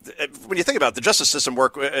when you think about it, the justice system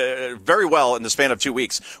worked very well in the span of 2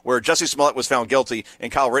 weeks where Jussie Smollett was found guilty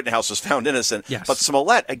and Kyle Rittenhouse was found innocent. Yes. But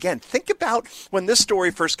Smollett, again, think about when this story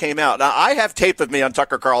first came out. Now, I have tape of me on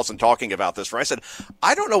Tucker Carlson talking about this, where I said,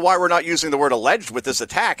 I don't know why we're not using the word alleged with this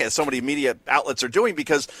attack, as so many media outlets are doing,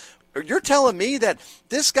 because you're telling me that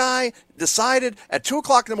this guy decided at 2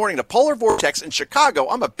 o'clock in the morning, the polar vortex in Chicago.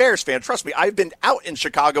 I'm a Bears fan. Trust me. I've been out in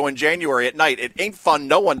Chicago in January at night. It ain't fun.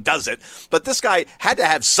 No one does it. But this guy had to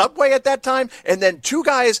have Subway at that time. And then 2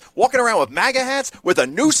 guys walking around with MAGA hats with a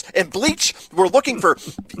noose and bleach were looking for,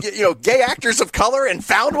 gay actors of color and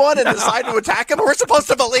found one and decided to attack him. We're supposed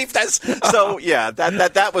to believe this. So yeah,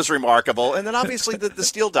 that was remarkable. And then obviously the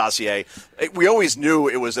Steele dossier, we always knew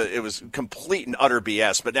it was complete and utter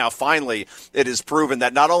BS. But now finally it is proven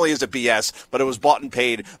that not only is it BS, but it was bought and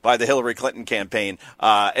paid by the Hillary Clinton campaign,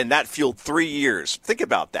 and that fueled 3 years. Think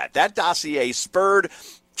about that. That dossier spurred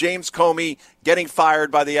James Comey getting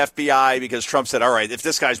fired by the FBI because Trump said, all right, if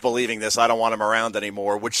this guy's believing this, I don't want him around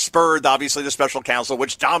anymore, which spurred, obviously, the special counsel,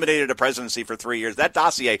 which dominated a presidency for 3 years. That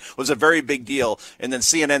dossier was a very big deal. And then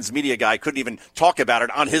CNN's media guy couldn't even talk about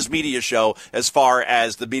it on his media show as far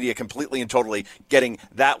as the media completely and totally getting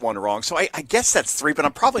that one wrong. So I guess that's 3, but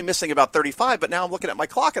I'm probably missing about 35. But now I'm looking at my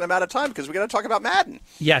clock and I'm out of time because we got to talk about Madden.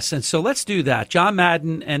 Yes, and so let's do that. John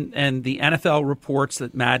Madden and the NFL reports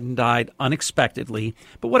that Madden died unexpectedly.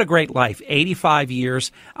 But what a great life. 85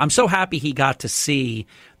 years. I'm so happy he got to see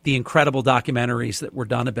the incredible documentaries that were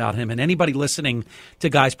done about him. And anybody listening to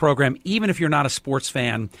Guy's program, even if you're not a sports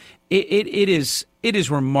fan, it is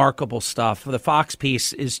remarkable stuff. The Fox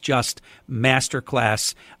piece is just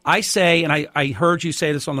masterclass. I say, and I heard you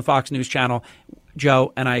say this on the Fox News Channel,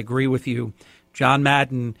 Joe, and I agree with you, John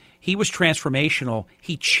Madden, he was transformational.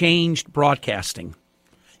 He changed broadcasting.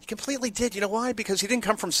 He completely did. You know why? Because he didn't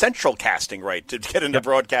come from central casting, right, to get into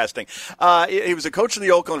broadcasting. He was a coach of the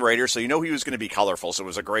Oakland Raiders, so you know he was going to be colorful, so it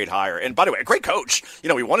was a great hire. And by the way, a great coach. He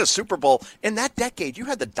won a Super Bowl. In that decade, you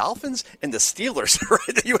had the Dolphins and the Steelers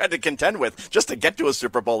right, that you had to contend with just to get to a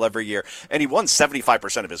Super Bowl every year. And he won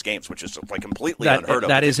 75% of his games, which is like completely unheard of.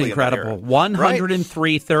 That is incredible.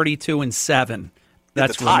 103, 32, and 7.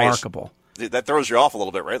 That's remarkable. That throws you off a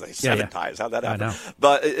little bit, right? Like 7 ties. How'd that happen? I know.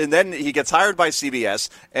 But and then he gets hired by CBS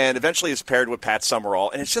and eventually is paired with Pat Summerall,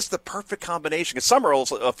 and it's just the perfect combination. Because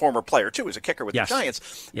Summerall's a former player too; he's a kicker with the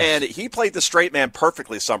Giants, and he played the straight man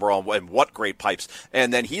perfectly. Summerall, and what great pipes!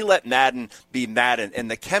 And then he let Madden be Madden, and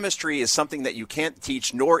the chemistry is something that you can't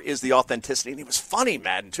teach, nor is the authenticity. And he was funny,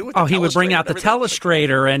 Madden too. He would bring out the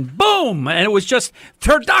telestrator, and boom, and it was just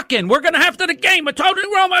turducken. We're going to have to the game. A totally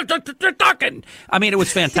wrong turducken. I mean, it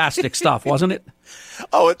was fantastic stuff, wasn't it?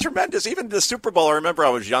 Oh, tremendous. Even the Super Bowl, I remember I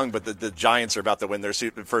was young, but the Giants are about to win their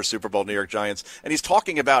first Super Bowl, New York Giants. And he's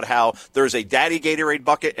talking about how there's a daddy Gatorade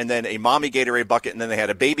bucket and then a mommy Gatorade bucket, and then they had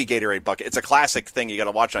a baby Gatorade bucket. It's a classic thing you got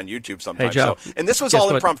to watch on YouTube sometimes. Hey, Joe, so, and this was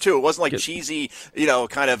all impromptu. It wasn't like cheesy,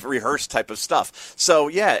 kind of rehearsed type of stuff. So,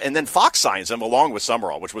 yeah, and then Fox signs him along with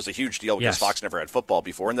Summerall, which was a huge deal because Fox never had football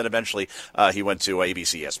before. And then eventually he went to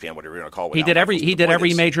ABC, ESPN, whatever you want to call it. He did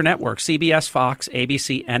every major network, CBS, Fox,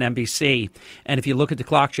 ABC, and NBC. And if you look at the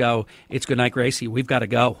clock, Joe, it's Goodnight Gracie. We've got to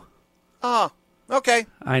go. Oh, okay.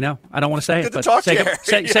 I know. I don't want to say Good it, to but talk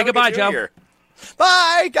to say goodbye, Joe. Here.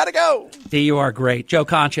 Bye. Gotta go. You are great. Joe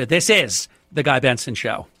Concha, this is The Guy Benson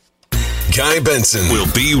Show. Guy Benson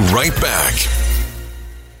will be right back.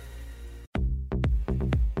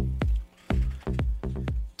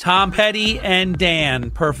 Tom Petty and Dan,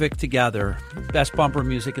 perfect together. Best bumper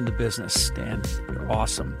music in the business. Dan, you're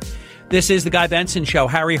awesome. This is The Guy Benson Show.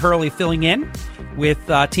 Harry Hurley filling in with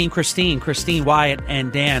Team Christine, Wyatt,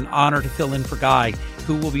 and Dan. Honored to fill in for Guy,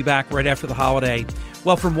 who will be back right after the holiday.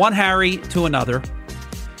 Well, from one Harry to another,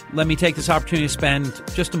 let me take this opportunity to spend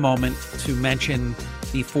just a moment to mention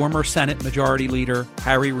the former Senate Majority Leader,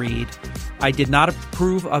 Harry Reid. I did not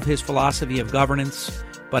approve of his philosophy of governance,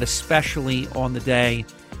 but especially on the day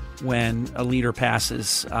when a leader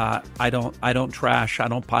passes. I don't trash. I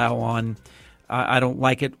don't pile on. I don't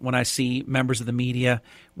like it when I see members of the media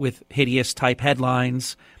with hideous type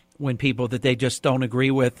headlines, when people that they just don't agree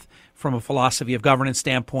with from a philosophy of governance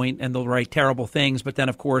standpoint, and they'll write terrible things. But then,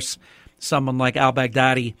 of course, someone like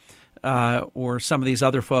al-Baghdadi or some of these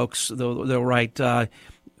other folks, they'll write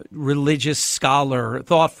religious scholar,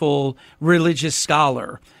 thoughtful religious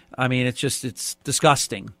scholar. I mean, it's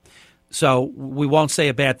disgusting. So we won't say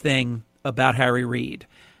a bad thing about Harry Reid.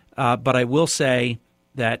 But I will say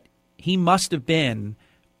that he must have been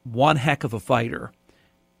one heck of a fighter.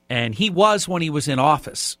 And he was when he was in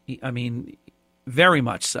office. I mean, very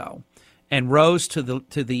much so. And rose to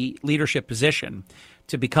the leadership position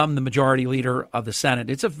to become the majority leader of the Senate.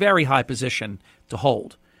 It's a very high position to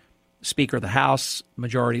hold. Speaker of the House,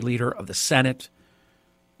 majority leader of the Senate.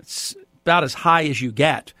 It's about as high as you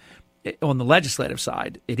get. On the legislative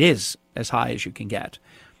side, it is as high as you can get.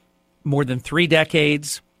 More than 3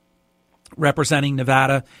 decades representing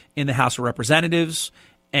Nevada in the House of Representatives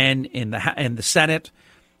and in the Senate.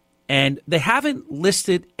 And they haven't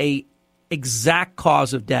listed a exact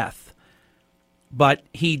cause of death, but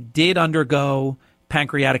he did undergo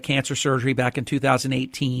pancreatic cancer surgery back in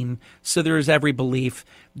 2018. So there is every belief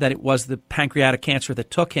that it was the pancreatic cancer that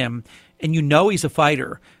took him. And he's a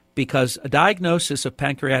fighter, because a diagnosis of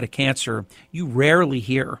pancreatic cancer, you rarely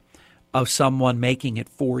hear of someone making it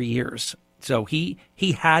 4 years. So he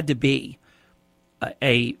had to be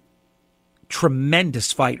a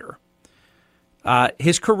tremendous fighter.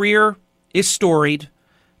 His career is storied.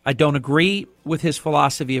 I don't agree with his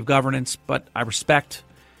philosophy of governance, but I respect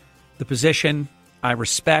the position. I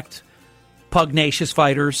respect pugnacious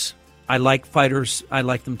fighters. I like fighters. I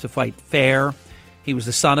like them to fight fair. He was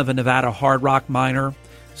the son of a Nevada hard rock miner,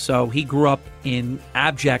 so he grew up in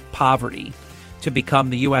abject poverty to become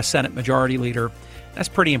the U.S. Senate Majority Leader. That's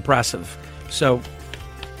pretty impressive. So,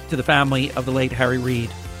 to the family of the late Harry Reid,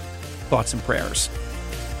 thoughts and prayers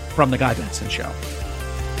from The Guy Benson Show.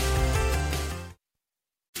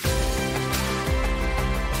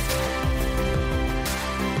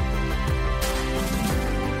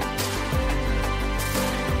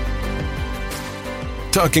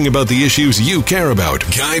 Talking about the issues you care about.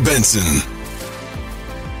 Guy Benson.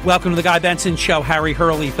 Welcome to The Guy Benson Show. Harry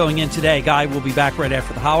Hurley filling in today. Guy will be back right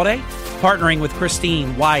after the holiday, partnering with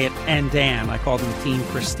Christine, Wyatt, and Dan. I call them Team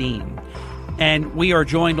Christine. And we are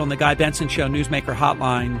joined on The Guy Benson Show Newsmaker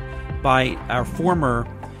Hotline by our former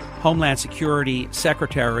Homeland Security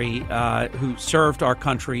Secretary who served our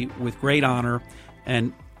country with great honor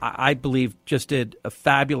and I believe just did a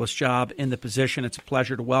fabulous job in the position. It's a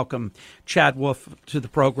pleasure to welcome Chad Wolf to the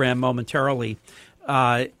program momentarily.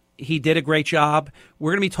 He did a great job.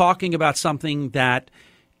 We're going to be talking about something that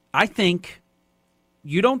I think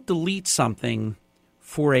you don't delete something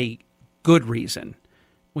for a good reason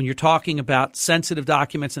when you're talking about sensitive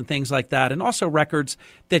documents and things like that, and also records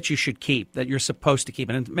that you should keep, that you're supposed to keep,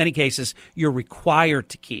 and in many cases you're required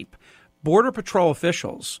to keep. Border Patrol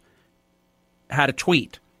officials had a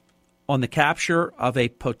tweet on the capture of a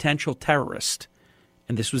potential terrorist,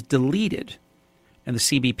 and this was deleted. And the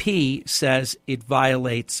CBP says it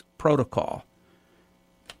violates protocol.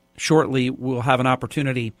 Shortly, we'll have an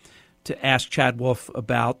opportunity to ask Chad Wolf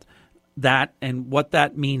about that and what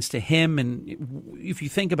that means to him. And if you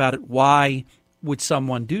think about it, why would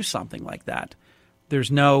someone do something like that?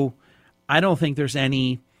 I don't think there's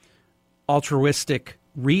any altruistic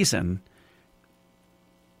reason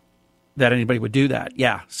that anybody would do that.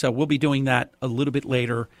 Yeah, so we'll be doing that a little bit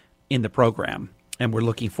later in the program, and we're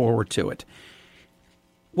looking forward to it.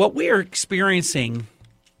 What we are experiencing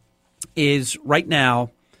is right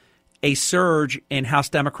now a surge in House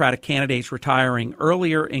Democratic candidates retiring.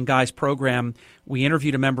 Earlier in Guy's program, we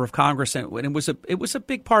interviewed a member of Congress, and it was a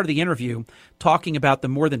big part of the interview, talking about the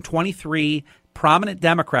more than 23 prominent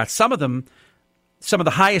Democrats, some of them some of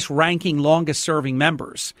the highest-ranking, longest-serving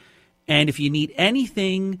members. And if you need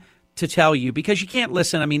anything to tell you, because you can't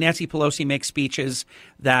listen, I mean, Nancy Pelosi makes speeches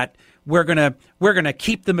that we're gonna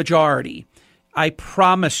keep the majority. I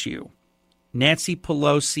promise you, Nancy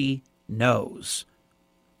Pelosi knows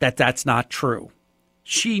that that's not true.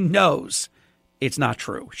 She knows it's not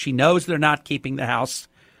true. She knows they're not keeping the House.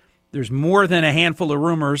 There's more than a handful of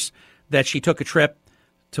rumors that she took a trip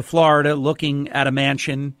to Florida looking at a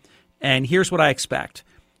mansion. And here's what I expect.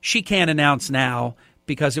 She can't announce now,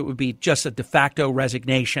 because it would be just a de facto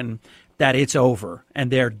resignation, that it's over and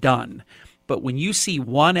they're done. But when you see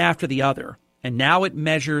one after the other, and now it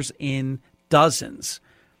measures in dozens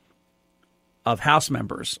of House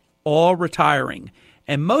members all retiring,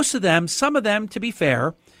 and most of them, some of them, to be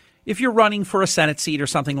fair, if you're running for a Senate seat or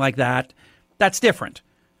something like that, that's different.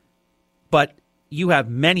 But you have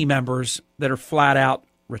many members that are flat out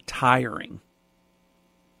retiring.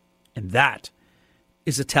 And that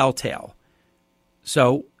is a telltale.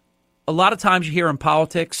 So a lot of times you hear in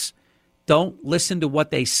politics, don't listen to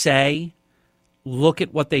what they say, look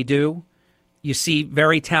at what they do. You see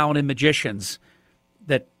very talented magicians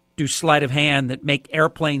that do sleight of hand, that make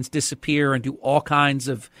airplanes disappear and do all kinds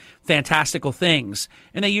of fantastical things.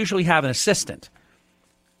 And they usually have an assistant.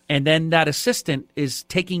 And then that assistant is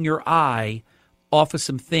taking your eye off of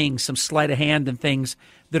some things, some sleight of hand and things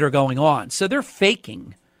that are going on. So they're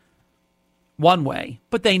faking one way,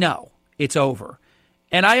 but they know it's over.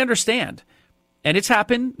 And I understand. And it's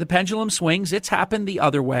happened, the pendulum swings, it's happened the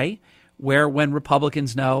other way, where when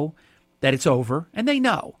Republicans know that it's over, and they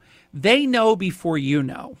know before you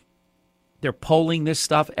know. They're polling this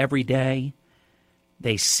stuff every day.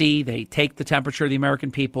 They take the temperature of the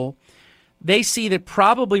American people. They see that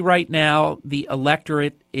probably right now the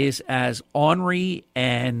electorate is as ornery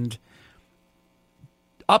and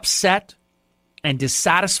upset and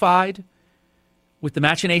dissatisfied with the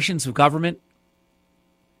machinations of government,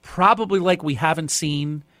 probably like we haven't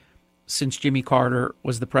seen since Jimmy Carter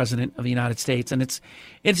was the president of the United States. And it's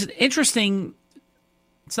interesting.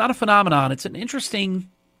 It's not a phenomenon. It's an interesting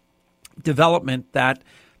development that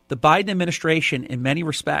the Biden administration, in many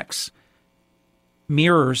respects,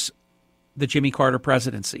 mirrors the Jimmy Carter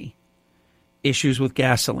presidency. Issues with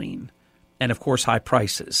gasoline and, of course, high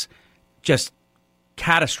prices. Just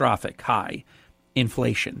catastrophic high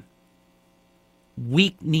inflation.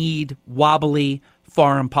 Weak-kneed, wobbly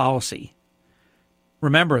foreign policy.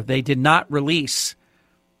 Remember, they did not release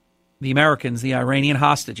the Americans, the Iranian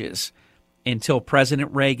hostages, until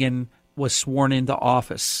President Reagan was sworn into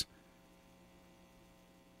office.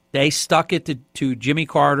 They stuck it to Jimmy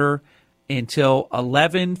Carter until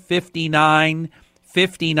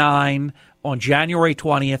 11:59:59 on January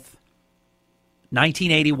 20th,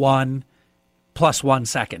 1981, plus 1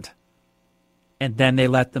 second. And then they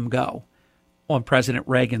let them go on President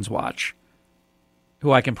Reagan's watch,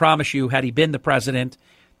 who I can promise you, had he been the president,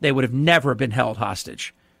 they would have never been held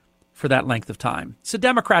hostage for that length of time. So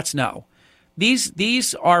Democrats know.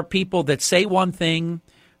 These are people that say one thing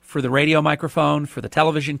for the radio microphone, for the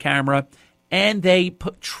television camera, and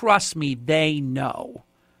trust me, they know.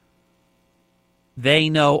 They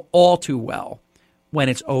know all too well when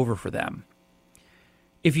it's over for them.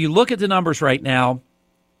 If you look at the numbers right now,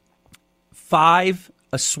 a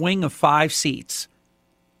swing of 5 seats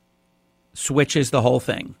switches the whole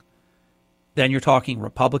thing. Then you're talking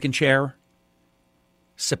Republican chair,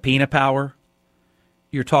 subpoena power.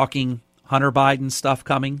 You're talking Hunter Biden stuff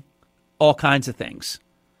coming, all kinds of things.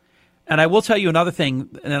 And I will tell you another thing,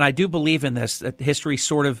 and I do believe in this, that history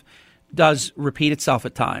sort of does repeat itself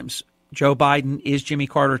at times. Joe Biden is Jimmy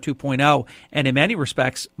Carter 2.0, and in many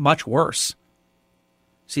respects, much worse.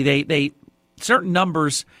 See, they certain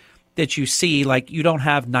numbers that you see, like you don't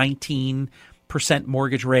have 19%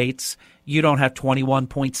 mortgage rates, you don't have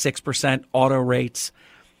 21.6% auto rates,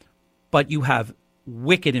 but you have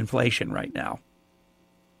wicked inflation right now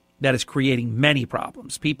that is creating many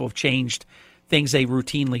problems. People have changed things they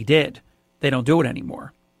routinely did. They don't do it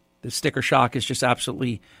anymore. The sticker shock is just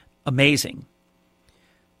absolutely amazing.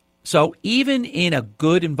 So even in a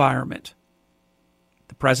good environment,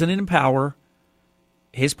 the president in power,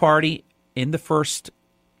 his party in the first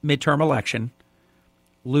midterm election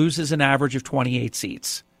loses an average of 28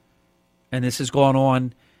 seats. And this has gone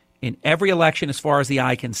on in every election as far as the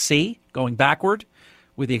eye can see, going backward,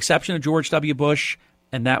 with the exception of George W. Bush,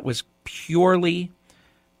 and that was purely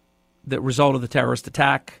the result of the terrorist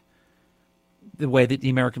attack, the way that the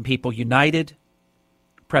American people united.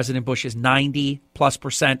 President Bush's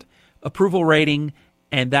 90+% approval rating,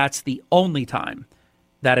 and that's the only time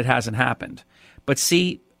that it hasn't happened. But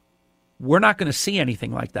see, we're not going to see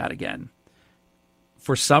anything like that again.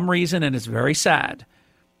 For some reason, and it's very sad,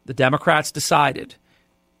 the Democrats decided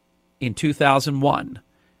in 2001,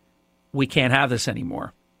 we can't have this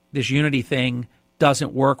anymore. This unity thing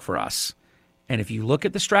doesn't work for us. And if you look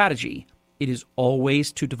at the strategy, it is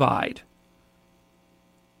always to divide.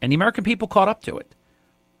 And the American people caught up to it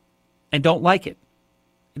and don't like it.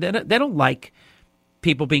 They don't like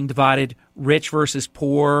people being divided, rich versus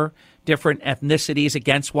poor, different ethnicities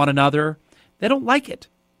against one another. They don't like it.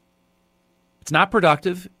 It's not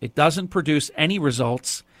productive. It doesn't produce any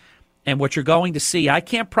results. And what you're going to see, I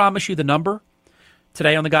can't promise you the number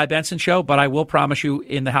today on the Guy Benson Show, but I will promise you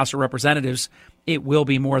in the House of Representatives, it will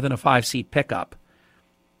be more than a 5-seat pickup.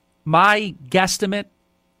 My guesstimate,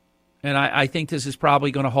 and I think this is probably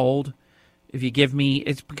going to hold, if you give me,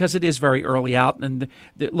 it's because it is very early out. And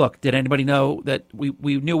look, did anybody know that we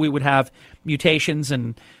knew we would have mutations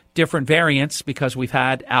and different variants because we've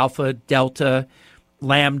had Alpha, Delta,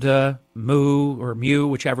 Lambda, Mu,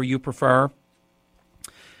 whichever you prefer.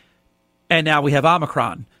 And now we have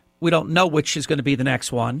Omicron. We don't know which is going to be the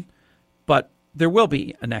next one, but there will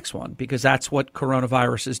be a next one because that's what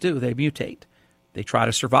coronaviruses do. They mutate. They try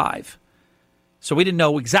to survive. So we didn't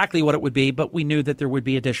know exactly what it would be, but we knew that there would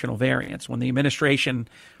be additional variants. When the administration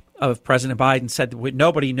of President Biden said that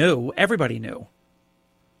nobody knew, everybody knew.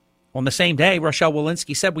 On the same day, Rochelle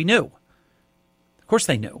Walensky said we knew. Of course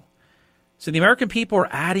they knew. So the American people are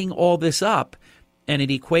adding all this up, and it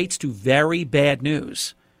equates to very bad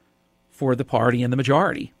news for the party and the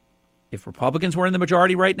majority. If Republicans were in the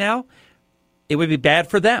majority right now, it would be bad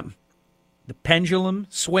for them. The pendulum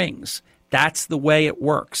swings. That's the way it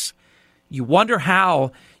works. You wonder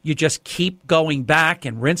how you just keep going back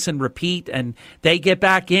and rinse and repeat, and they get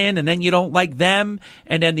back in, and then you don't like them,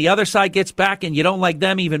 and then the other side gets back, and you don't like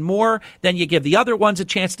them even more. Then you give the other ones a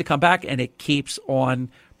chance to come back, and it keeps on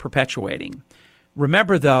perpetuating.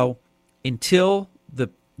 Remember, though, until the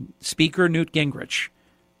Speaker Newt Gingrich,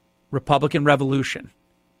 Republican Revolution,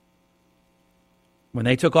 when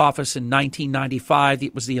they took office in 1995,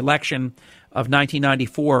 it was the election of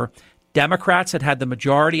 1994, Democrats had the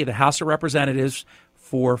majority of the House of Representatives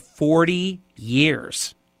for 40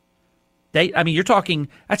 years. You're talking,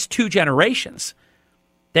 that's 2 generations.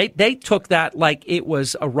 They took that like it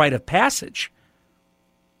was a rite of passage.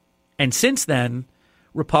 And since then,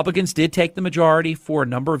 Republicans did take the majority for a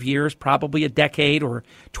number of years, probably a decade or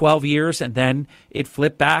 12 years, and then it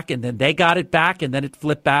flipped back, and then they got it back, and then it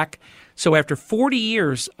flipped back. So after 40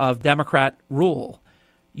 years of Democrat rule,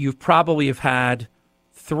 you probably have had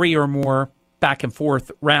 3 or more back and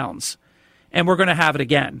forth rounds. And we're going to have it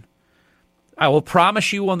again. I will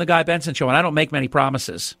promise you on the Guy Benson Show, and I don't make many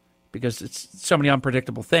promises because it's so many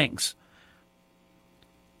unpredictable things,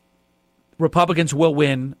 Republicans will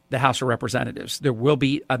win the House of Representatives. There will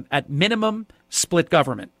be, at minimum, split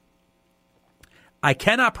government. I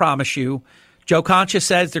cannot promise you. Joe Concha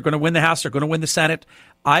says they're going to win the House, they're going to win the Senate.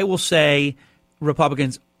 I will say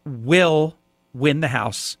Republicans will win the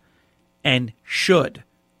House and should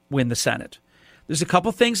win the Senate. There's a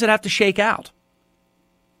couple things that have to shake out.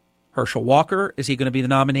 Herschel Walker, is he going to be the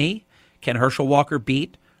nominee? Can Herschel Walker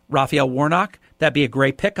beat Raphael Warnock? That'd be a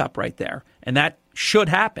great pickup right there. And that should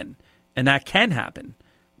happen. And that can happen.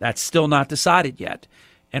 That's still not decided yet.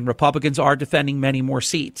 And Republicans are defending many more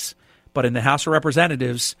seats. But in the House of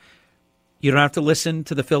Representatives, you don't have to listen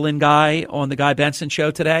to the fill-in guy on the Guy Benson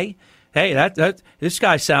Show today. Hey, this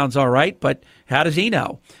guy sounds all right, but how does he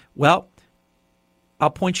know? Well, I'll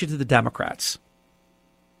point you to the Democrats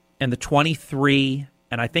and the 23,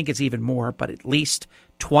 and I think it's even more, but at least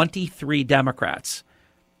 23 Democrats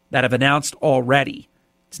that have announced already.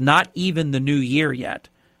 It's not even the new year yet.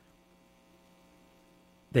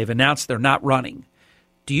 They've announced they're not running.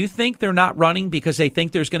 Do you think they're not running because they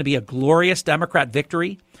think there's going to be a glorious Democrat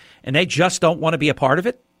victory and they just don't want to be a part of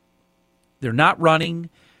it? They're not running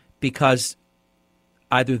because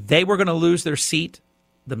either they were going to lose their seat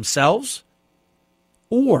themselves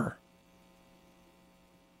or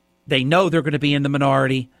they know they're going to be in the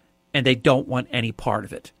minority and they don't want any part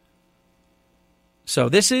of it. So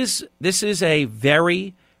this is a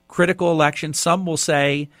very critical election. Some will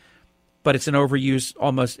say, but it's an overused,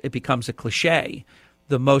 almost it becomes a cliche,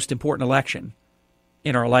 the most important election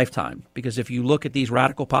in our lifetime. Because if you look at these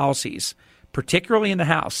radical policies, particularly in the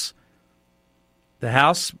House, The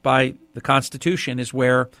House, by the Constitution, is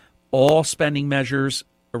where all spending measures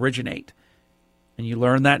originate. And you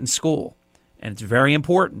learn that in school. And it's very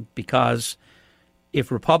important because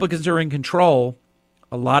if Republicans are in control,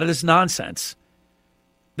 a lot of this nonsense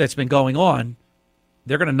that's been going on,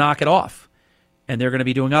 they're going to knock it off. And they're going to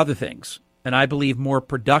be doing other things. And I believe more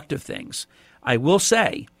productive things. I will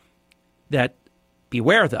say that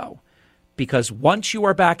beware, though, because once you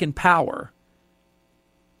are back in power,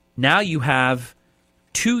 now you have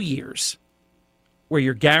 2 years where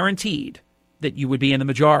you're guaranteed that you would be in the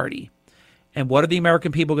majority. And what are the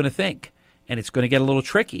American people going to think? And it's going to get a little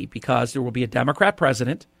tricky because there will be a Democrat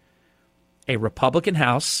president, a Republican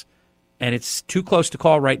House, and it's too close to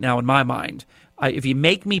call right now in my mind. If you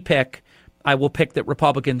make me pick, I will pick that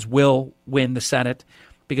Republicans will win the Senate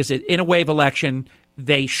because in a wave election,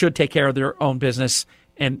 they should take care of their own business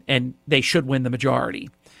and they should win the majority.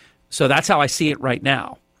 So that's how I see it right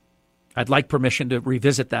now. I'd like permission to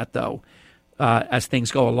revisit that, though, as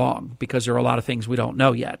things go along, because there are a lot of things we don't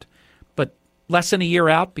know yet. But less than a year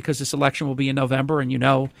out, because this election will be in November,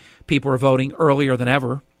 and people are voting earlier than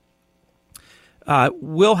ever,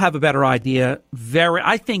 we'll have a better idea.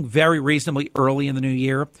 I think very reasonably early in the new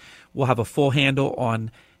year, we'll have a full handle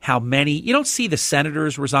on how many. You don't see the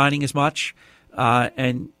senators resigning as much,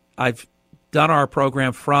 and I've done our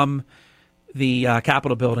program from the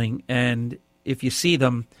Capitol building, and if you see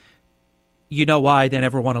them, you know why they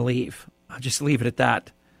never want to leave. I'll just leave it at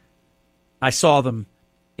that. I saw them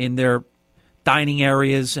in their dining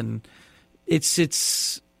areas, and it's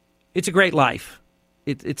a great life.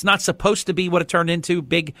 It's not supposed to be what it turned into,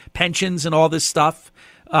 big pensions and all this stuff,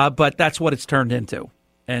 but that's what it's turned into,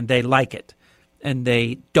 and they like it, and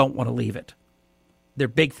they don't want to leave it. Their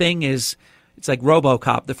big thing is, it's like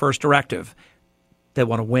RoboCop, the first directive. They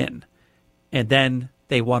want to win, and then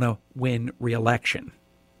they want to win re-election.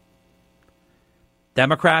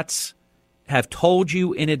 Democrats have told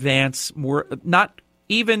you in advance, not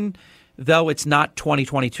even though it's not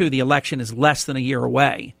 2022, the election is less than a year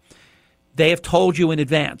away. They have told you in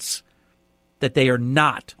advance that they are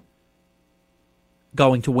not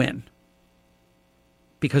going to win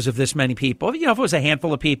because of this many people. If it was a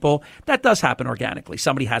handful of people, that does happen organically.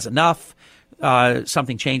 Somebody has enough,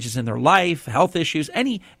 something changes in their life, health issues,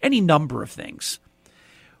 any number of things.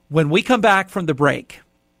 When we come back from the break,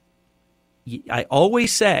 I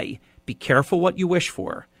always say, be careful what you wish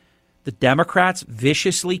for. The Democrats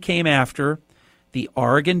viciously came after the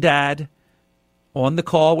Oregon dad on the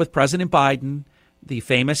call with President Biden, the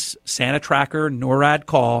famous Santa tracker NORAD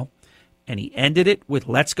call, and he ended it with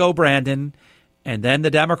 "Let's go, Brandon." And then the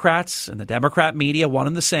Democrats and the Democrat media, one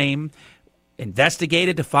and the same,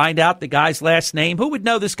 investigated to find out the guy's last name. Who would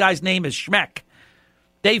know this guy's name is Schmeck?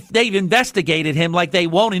 They've investigated him like they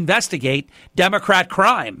won't investigate Democrat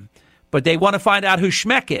crime, but they want to find out who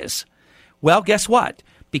Schmeck is. Well, guess what?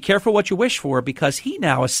 Be careful what you wish for, because he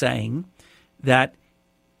now is saying that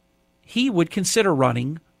he would consider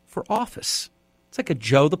running for office. It's like a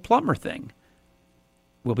Joe the Plumber thing.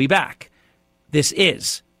 We'll be back. This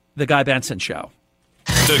is The Guy Benson Show.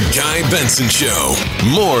 The Guy Benson Show.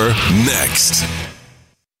 More next.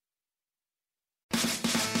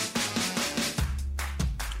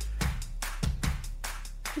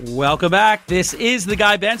 Welcome back. This is The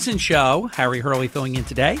Guy Benson Show. Harry Hurley filling in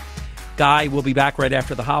today. Guy will be back right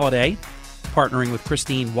after the holiday, partnering with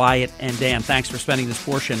Christine, Wyatt, and Dan. Thanks for spending this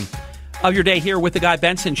portion of your day here with The Guy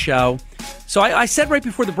Benson Show. So I said right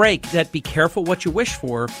before the break that be careful what you wish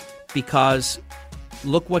for, because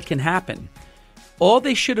look what can happen. All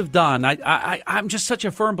they should have done, I'm just such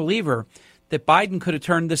a firm believer that Biden could have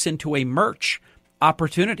turned this into a merch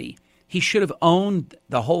opportunity. He should have owned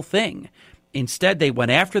the whole thing. Instead, they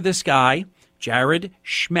went after this guy, Jared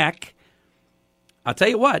Schmeck. I'll tell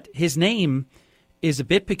you what, his name is a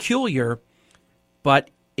bit peculiar,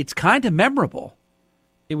 but it's kind of memorable.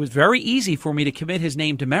 It was very easy for me to commit his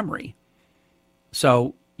name to memory.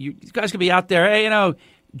 So you guys could be out there, hey,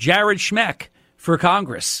 Jared Schmeck for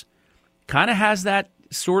Congress. Kind of has that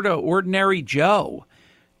sort of ordinary Joe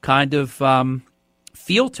kind of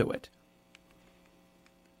feel to it.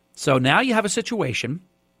 So now you have a situation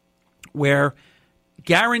where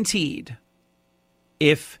guaranteed,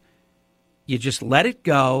 if you just let it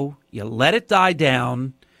go, you let it die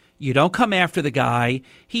down, you don't come after the guy.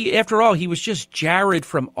 After all, he was just Jared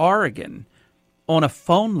from Oregon on a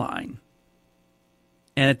phone line.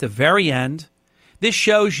 And at the very end, this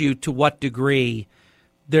shows you to what degree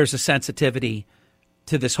there's a sensitivity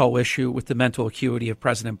to this whole issue with the mental acuity of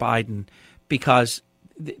President Biden, because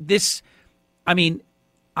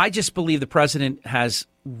I just believe the president has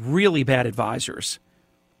really bad advisors,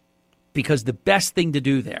 because the best thing to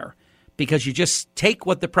do there, because you just take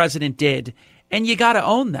what the president did and you got to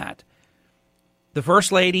own that. The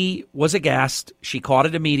First Lady was aghast. She caught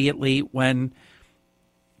it immediately when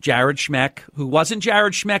Jared Schmeck, who wasn't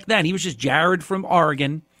Jared Schmeck then, he was just Jared from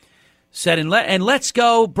Oregon, said, and let's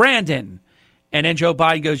go Brandon. And then Joe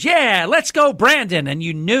Biden goes, yeah, let's go Brandon. And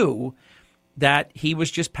you knew that he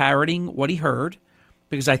was just parroting what he heard,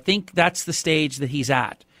 because I think that's the stage that he's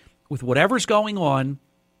at. With whatever's going on,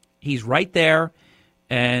 he's right there.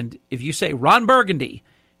 And if you say Ron Burgundy,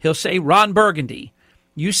 he'll say Ron Burgundy.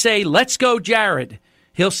 You say, let's go Jared,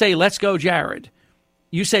 he'll say, let's go Jared.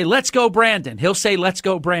 You say, let's go Brandon, he'll say, let's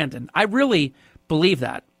go Brandon. I really believe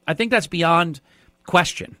that. I think that's beyond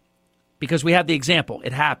question, because we have the example.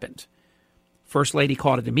 It happened. First Lady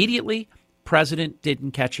caught it immediately. President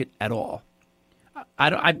didn't catch it at all.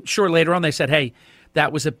 I'm sure later on they said, hey,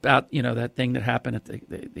 that was about, that thing that happened at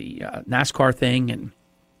the NASCAR thing, and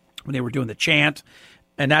when they were doing the chant.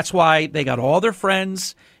 And that's why they got all their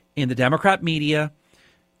friends in the Democrat media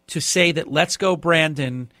to say that let's go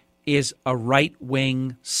Brandon is a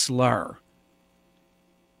right-wing slur.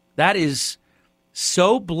 That is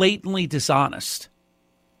so blatantly dishonest.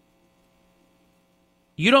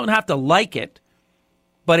 You don't have to like it,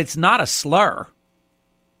 but it's not a slur.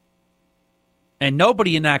 And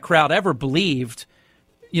nobody in that crowd ever believed,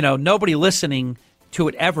 nobody listening to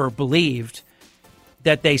it ever believed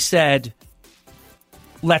that they said,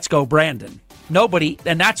 let's go Brandon. Nobody,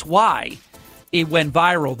 and that's why it went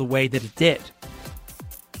viral the way that it did.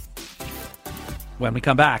 When we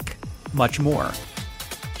come back, much more.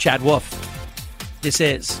 Chad Wolf, this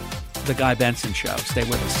is The Guy Benson Show. Stay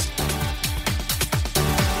with us.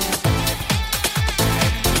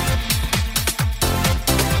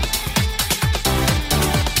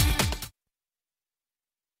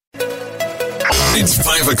 It's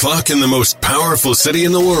 5 o'clock in the most powerful city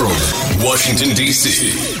in the world, Washington, D.C.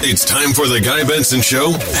 It's time for the Guy Benson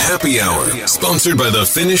Show Happy Hour, sponsored by the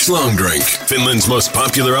Finnish Long Drink. Finland's most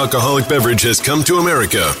popular alcoholic beverage has come to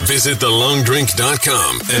America. Visit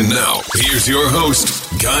thelongdrink.com. And now, here's your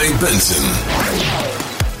host, Guy Benson.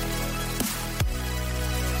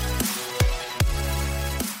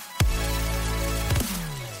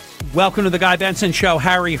 Welcome to the Guy Benson Show.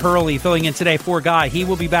 Harry Hurley filling in today for Guy. He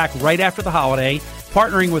will be back right after the holiday,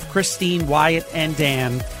 partnering with Christine, Wyatt, and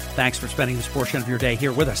Dan. Thanks for spending this portion of your day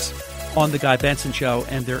here with us on the Guy Benson Show.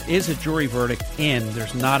 And there is a jury verdict in.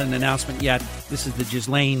 There's not an announcement yet. This is the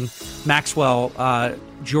Ghislaine Maxwell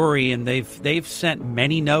jury, and they've sent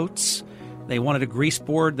many notes. They wanted a grease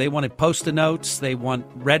board. They wanted Post-it notes. They want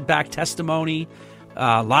read back testimony.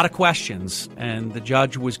 A lot of questions, and the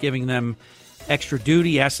judge was giving them extra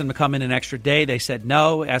duty, asked them to come in an extra day. They said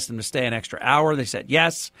no, asked them to stay an extra hour. They said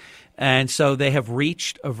yes. And so they have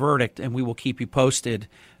reached a verdict, and we will keep you posted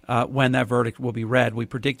when that verdict will be read. We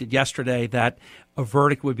predicted yesterday that a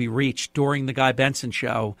verdict would be reached during the Guy Benson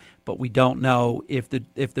Show, but we don't know if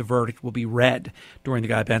the verdict will be read during the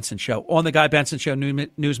Guy Benson Show. On the Guy Benson Show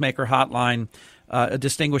Newsmaker Hotline, a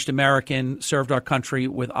distinguished American served our country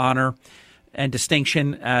with honor and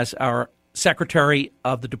distinction as our Secretary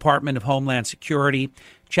of the Department of Homeland Security.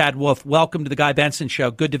 Chad Wolf, welcome to the Guy Benson Show.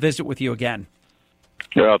 Good to visit with you again.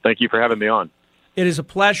 Well, thank you for having me on. It is a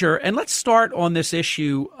pleasure. And let's start on this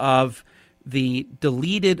issue of the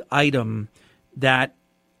deleted item that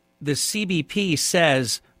the CBP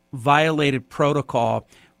says violated protocol.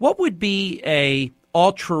 What would be a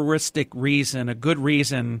altruistic reason, a good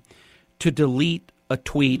reason to delete a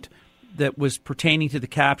tweet that was pertaining to the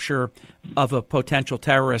capture of a potential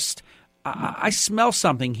terrorist? I smell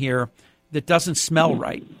something here that doesn't smell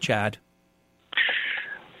right, Chad.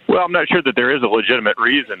 Well, I'm not sure that there is a legitimate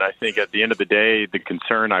reason. I think at the end of the day, the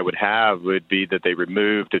concern I would have would be that they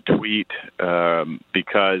removed a tweet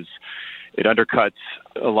because it undercuts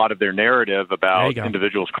a lot of their narrative about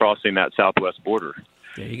individuals crossing that southwest border.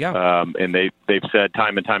 There you go. And they've said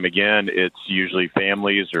time and time again, it's usually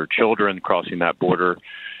families or children crossing that border.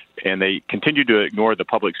 And they continue to ignore the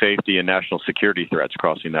public safety and national security threats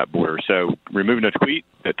crossing that border. So removing a tweet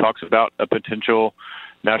that talks about a potential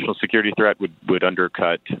national security threat would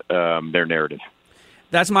undercut their narrative.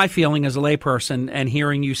 That's my feeling as a layperson, and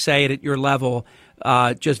hearing you say it at your level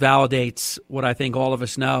just validates what I think all of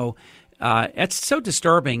us know. It's so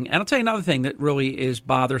disturbing. And I'll tell you another thing that really is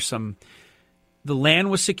bothersome. The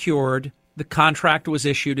land was secured. The contract was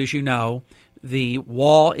issued, as you know. The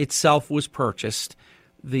wall itself was purchased.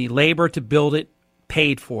 The labor to build it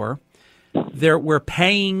paid for. We're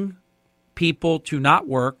paying people to not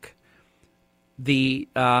work. The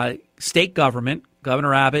state government,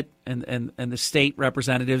 Governor Abbott and the state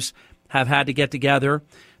representatives have had to get together.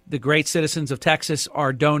 the great citizens of Texas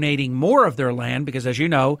are donating more of their land because, as you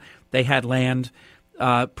know, they had land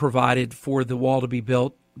provided for the wall to be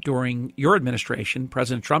built during your administration,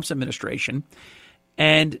 President Trump's administration.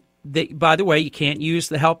 And by the way, you can't use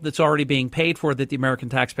the help that's already being paid for that the American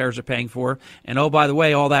taxpayers are paying for. And oh, by the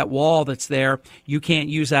way, all that wall that's there, you can't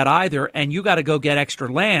use that either. And you got to go get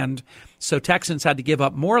extra land. So Texans had to give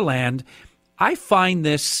up more land. I find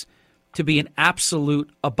this to be an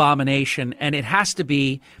absolute abomination, and it has to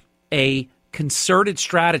be a concerted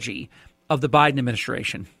strategy of the Biden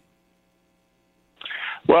administration.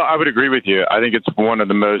 Well, I would agree with you. I think it's one of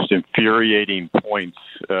the most infuriating points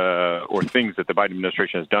or things that the Biden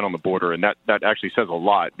administration has done on the border, and that actually says a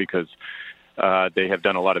lot because they have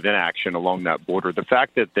done a lot of inaction along that border. The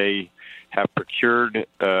fact that they have procured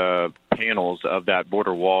panels of that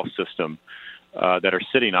border wall system that are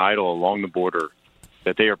sitting idle along the border,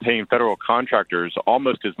 that they are paying federal contractors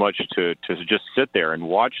almost as much to just sit there and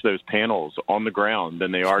watch those panels on the ground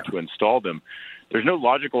than they are to install them. There's no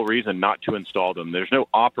logical reason not to install them. There's no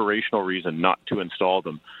operational reason not to install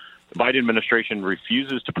them. The Biden administration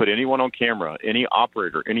refuses to put anyone on camera, any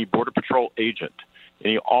operator, any Border Patrol agent,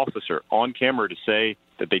 any officer on camera to say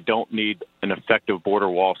that they don't need an effective border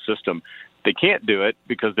wall system. They can't do it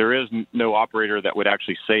because there is no operator that would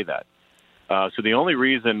actually say that. So the only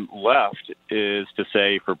reason left is to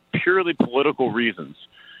say, for purely political reasons,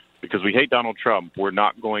 because we hate Donald Trump, we're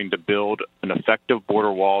not going to build an effective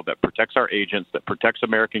border wall that protects our agents, that protects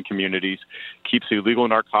American communities, keeps illegal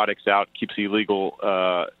narcotics out, keeps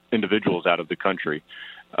illegal individuals out of the country.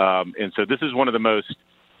 And so this is one of the most,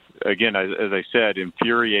 again, as I said,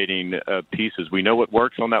 infuriating pieces. We know what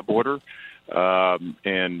works on that border,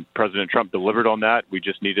 and President Trump delivered on that. We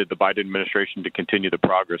just needed the Biden administration to continue the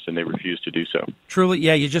progress, and they refused to do so. Truly,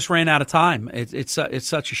 yeah, you just ran out of time. It's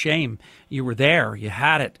such a shame. You were there, you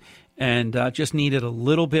had it, and just needed a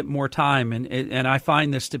little bit more time. And I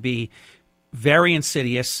find this to be very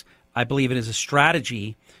insidious. I believe it is a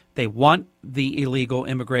strategy. They want the illegal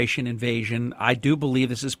immigration invasion. I do believe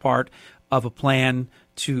this is part of a plan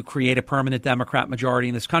to create a permanent Democrat majority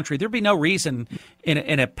in this country. There'd be no reason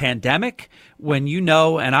in a pandemic when you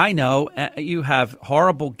know, and I know, you have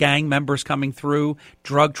horrible gang members coming through,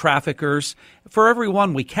 drug traffickers. For every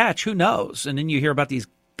one we catch, who knows? And then you hear about these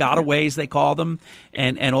gotaways, they call them,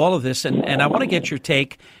 and all of this. And I want to get your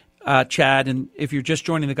take, Chad, and if you're just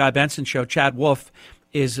joining the Guy Benson Show, Chad Wolf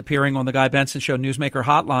is appearing on the Guy Benson Show Newsmaker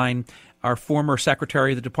Hotline, our former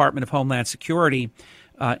Secretary of the Department of Homeland Security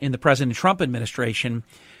in the President Trump administration.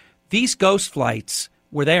 These ghost flights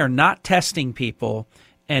where they are not testing people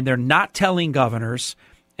and they're not telling governors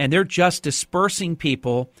and they're just dispersing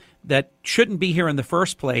people that shouldn't be here in the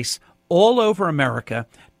first place all over America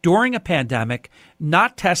during a pandemic,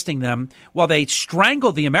 not testing them while they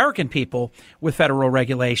strangle the American people with federal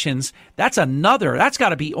regulations. That's got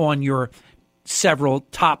to be on your several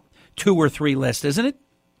top 2 or 3 list, isn't it?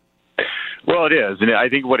 Well, it is. And I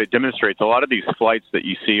think what it demonstrates, a lot of these flights that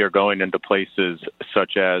you see are going into places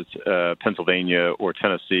such as Pennsylvania or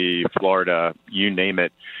Tennessee, Florida, you name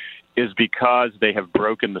it, is because they have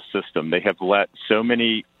broken the system. They have let so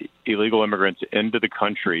many illegal immigrants into the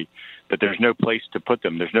country that there's no place to put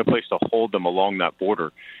them. There's no place to hold them along that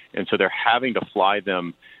border. And so they're having to fly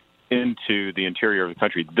them into the interior of the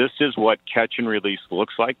country. This is what catch and release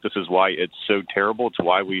looks like. This is why it's so terrible. It's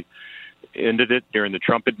why we ended it during the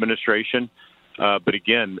Trump administration. But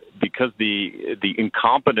again, because the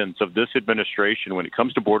incompetence of this administration when it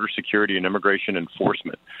comes to border security and immigration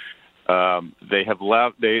enforcement,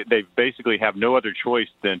 they basically have no other choice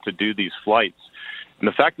than to do these flights. And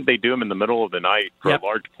the fact that they do them in the middle of the night for a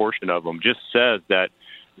large portion of them just says that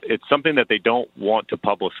it's something that they don't want to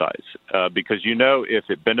publicize because, if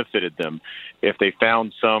it benefited them, if they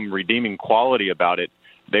found some redeeming quality about it,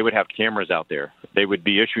 they would have cameras out there. They would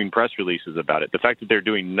be issuing press releases about it. The fact that they're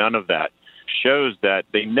doing none of that shows that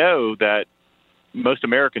they know that most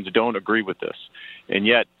Americans don't agree with this. And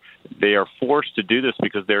yet they are forced to do this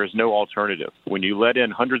because there is no alternative. When you let in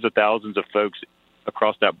hundreds of thousands of folks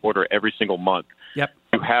across that border every single month, you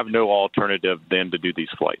have no alternative than to do these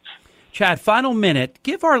flights. Chad, final minute.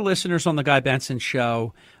 Give our listeners on the Guy Benson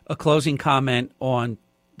Show a closing comment on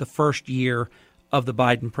the first year of the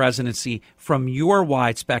Biden presidency from your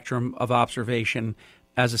wide spectrum of observation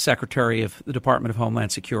as a Secretary of the Department of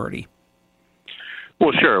Homeland Security.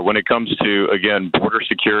 Well, sure. When it comes to, again, border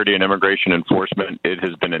security and immigration enforcement, it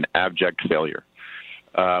has been an abject failure.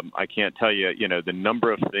 I can't tell you, the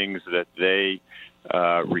number of things that they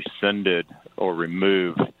rescinded or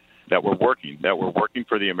removed that were working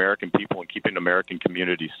for the American people and keeping American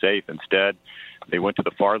communities safe. Instead, they went to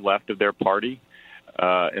the far left of their party.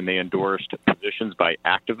 and they endorsed positions by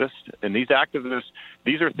activists. And these activists,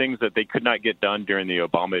 these are things that they could not get done during the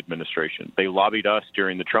Obama administration. They lobbied us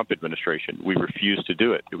during the Trump administration. We refused to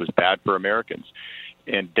do it. It was bad for Americans.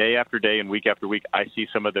 And day after day and week after week, I see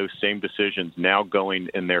some of those same decisions now going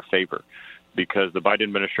in their favor because the Biden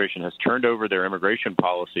administration has turned over their immigration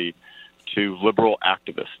policy to liberal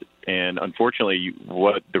activists. And unfortunately,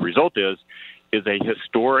 what the result is a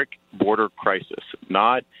historic border crisis,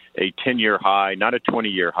 not a 10-year high, not a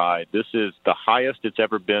 20-year high. This is the highest it's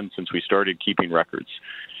ever been since we started keeping records.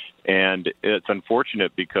 And it's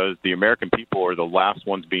unfortunate because the American people are the last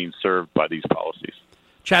ones being served by these policies.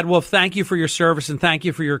 Chad Wolf, thank you for your service and thank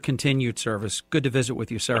you for your continued service. Good to visit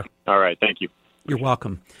with you, sir. All right. Thank you. You're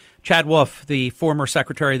welcome. Chad Wolf, the former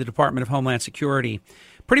Secretary of the Department of Homeland Security,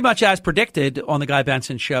 pretty much as predicted on the Guy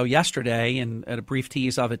Benson show yesterday and at a brief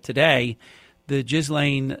tease of it today, the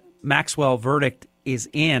Ghislaine Maxwell verdict is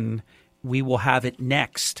in. We will have it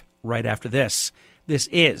next, right after this. This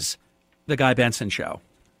is the Guy Benson Show.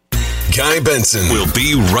 Guy Benson will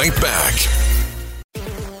be right back.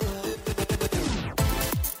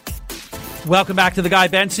 Welcome back to the Guy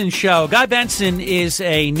Benson Show. Guy Benson is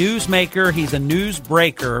a newsmaker. He's a news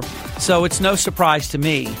breaker. So it's no surprise to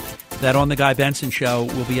me that on the Guy Benson Show,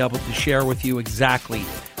 we'll be able to share with you exactly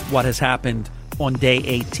what has happened on day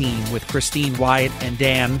 18 with Christine, Wyatt, and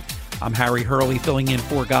Dan. I'm Harry Hurley filling in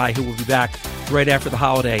for Guy, who will be back right after the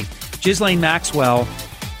holiday. Ghislaine Maxwell,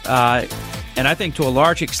 and I think to a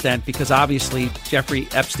large extent, because obviously Jeffrey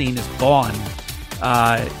Epstein is gone,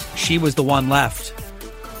 she was the one left.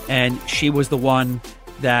 And she was the one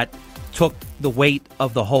that took the weight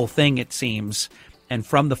of the whole thing, it seems. And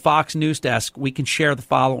from the Fox News desk, we can share the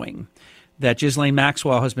following, that Ghislaine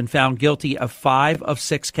Maxwell has been found guilty of 5 of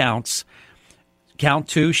 6 counts. Count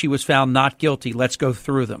 2, she was found not guilty. Let's go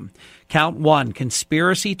through them. Count 1,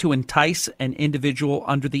 conspiracy to entice an individual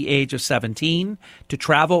under the age of 17 to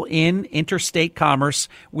travel in interstate commerce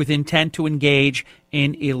with intent to engage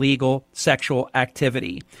in illegal sexual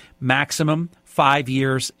activity. Maximum 5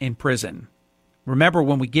 years in prison. Remember,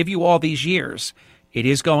 when we give you all these years, it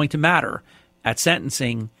is going to matter. At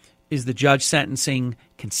sentencing, is the judge sentencing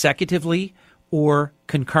consecutively or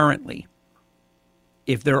concurrently?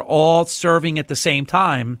 If they're all serving at the same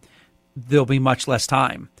time, there'll be much less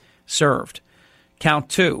time served. Count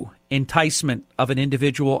 2, enticement of an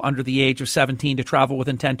individual under the age of 17 to travel with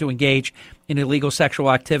intent to engage in illegal sexual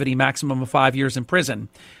activity, maximum of 5 years in prison.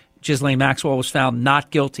 Ghislaine Maxwell was found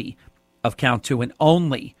not guilty of count 2 and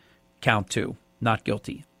only count 2, not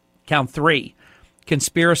guilty. Count 3,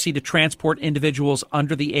 conspiracy to transport individuals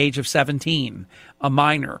under the age of 17, a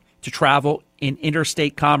minor, to travel in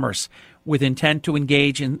interstate commerce with intent to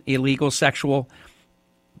engage in illegal sexual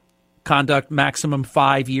conduct, maximum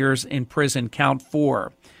 5 years in prison. Count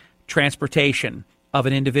 4, transportation of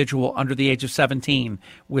an individual under the age of 17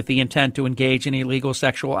 with the intent to engage in illegal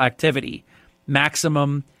sexual activity,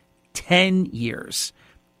 maximum 10 years.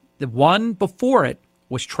 The one before it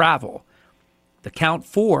was travel. The count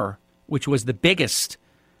 4, which was the biggest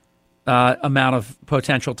amount of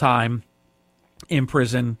potential time in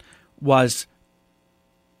prison, was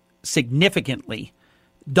significantly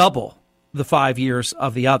double the 5 years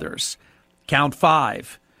of the others. Count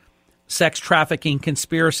 5, sex trafficking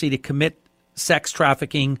conspiracy to commit sex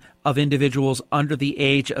trafficking of individuals under the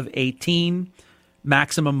age of 18,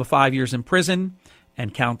 maximum of 5 years in prison.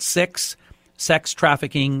 And count 6, sex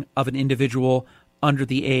trafficking of an individual under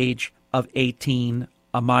the age of 18,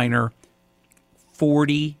 a minor,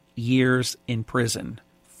 40 years in prison.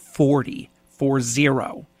 40.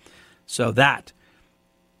 So that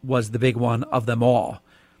was the big one of them all.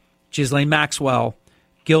 Ghislaine Maxwell,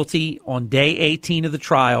 guilty on day 18 of the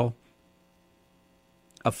trial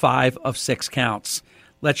of 5 of 6 counts.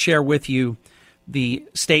 Let's share with you the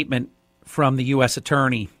statement from the U.S.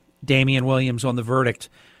 Attorney, Damian Williams, on the verdict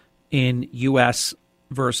in U.S.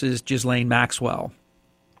 versus Ghislaine Maxwell.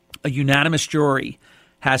 A unanimous jury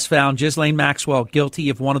has found Ghislaine Maxwell guilty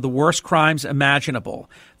of one of the worst crimes imaginable,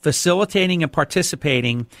 facilitating and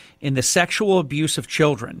participating in the sexual abuse of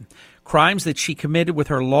children, crimes that she committed with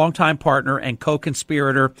her longtime partner and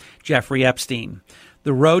co-conspirator, Jeffrey Epstein.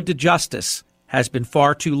 The road to justice has been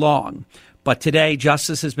far too long, but today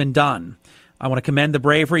justice has been done. I want to commend the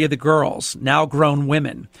bravery of the girls, now grown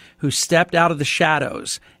women, who stepped out of the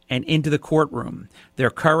shadows and into the courtroom.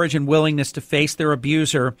 Their courage and willingness to face their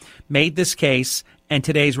abuser made this case and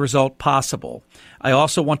today's result possible. I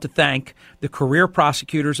also want to thank the career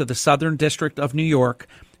prosecutors of the Southern District of New York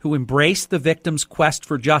who embraced the victim's quest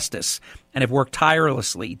for justice and have worked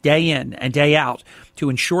tirelessly day in and day out to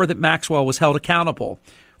ensure that Maxwell was held accountable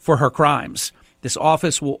for her crimes. This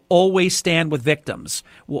office will always stand with victims,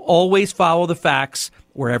 will always follow the facts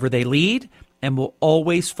wherever they lead, and will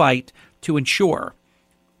always fight to ensure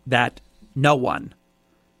that no one,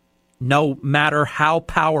 no matter how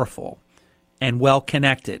powerful and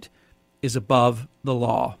well-connected, is above the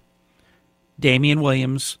law. Damian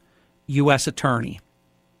Williams, U.S. Attorney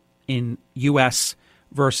in U.S.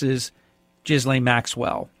 versus Ghislaine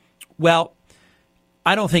Maxwell. Well,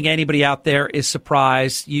 I don't think anybody out there is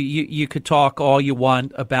surprised. You could talk all you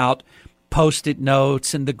want about Post-it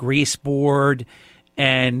notes and the grease board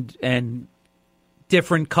and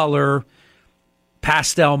different color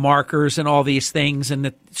pastel markers and all these things and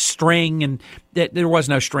the string, and there was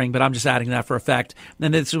no string, but I'm just adding that for effect.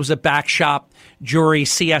 And this was a back shop jury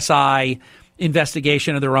CSI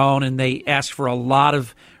investigation of their own, and they asked for a lot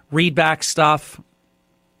of readback stuff.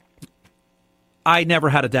 I never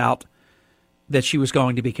had a doubt that she was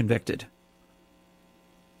going to be convicted.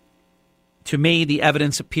 To me, the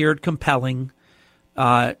evidence appeared compelling.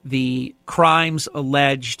 The crimes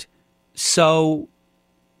alleged, so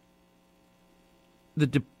the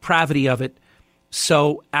depravity of it,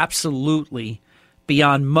 so absolutely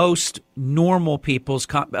beyond most normal people's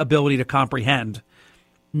ability to comprehend.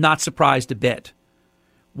 Not surprised a bit.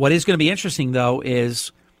 What is going to be interesting, though,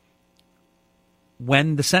 is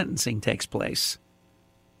when the sentencing takes place.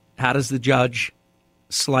 How does the judge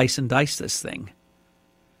slice and dice this thing?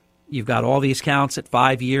 You've got all these counts at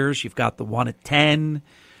 5 years. You've got the one at 10.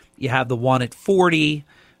 You have the one at 40.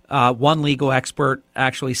 One legal expert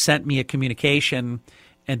actually sent me a communication,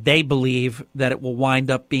 and they believe that it will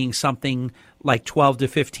wind up being something like 12 to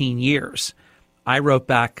 15 years. I wrote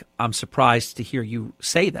back, I'm surprised to hear you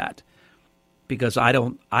say that, because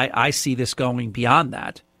I see this going beyond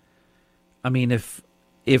that. I mean,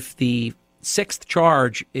 if the sixth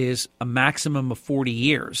charge is a maximum of 40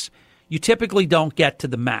 years, you typically don't get to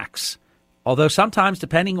the max. Although sometimes,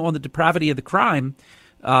 depending on the depravity of the crime,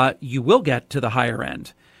 you will get to the higher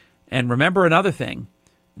end. And remember another thing,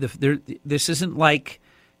 this isn't like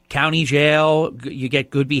county jail, you get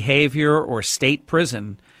good behavior, or state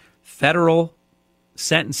prison. Federal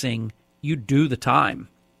sentencing, you do the time.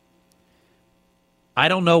 I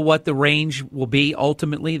don't know what the range will be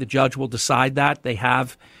ultimately. The judge will decide that.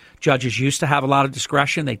 Judges used to have a lot of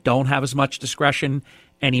discretion. They don't have as much discretion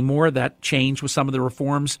anymore. That changed with some of the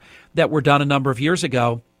reforms that were done a number of years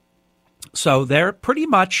ago. So they're pretty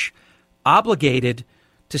much obligated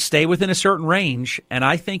to stay within a certain range. And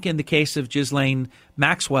I think in the case of Ghislaine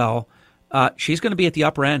Maxwell, she's going to be at the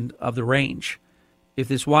upper end of the range. If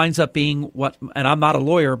this winds up being what, and I'm not a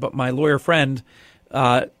lawyer, but my lawyer friend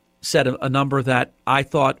said a number that I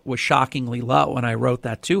thought was shockingly low, and I wrote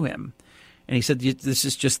that to him. And he said, this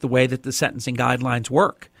is just the way that the sentencing guidelines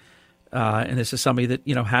work. And this is somebody that,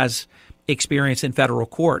 has experience in federal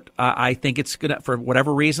court. I think it's going to, for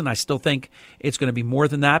whatever reason, I still think it's going to be more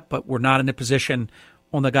than that, but we're not in a position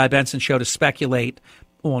on the Guy Benson Show to speculate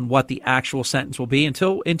on what the actual sentence will be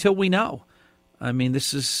until we know. I mean,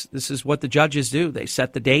 this is what the judges do. They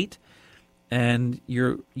set the date, and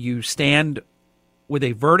you stand with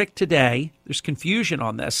a verdict today. There's confusion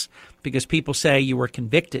on this because people say you were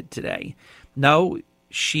convicted today. No,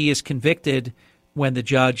 she is convicted when the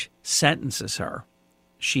judge sentences her.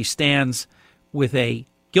 She stands with a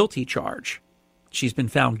guilty charge. She's been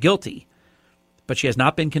found guilty, but she has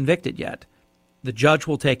not been convicted yet. The judge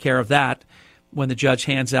will take care of that when the judge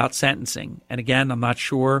hands out sentencing. And again, I'm not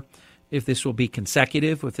sure if this will be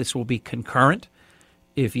consecutive, if this will be concurrent.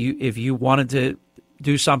 If you wanted to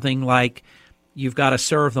do something like you've got to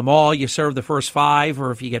serve them all, you serve the first 5,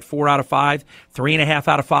 or if you get 4 out of 5, 3.5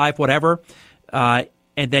 out of 5, whatever, and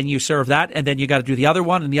then you serve that, and then you got to do the other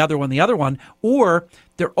one and the other one, the other one, or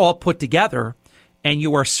they're all put together and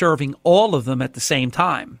you are serving all of them at the same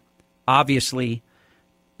time. Obviously,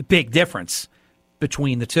 the big difference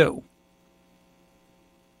between the two.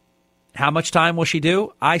 How much time will she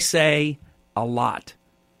do? I say a lot.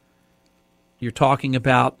 You're talking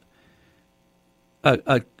about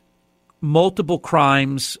a multiple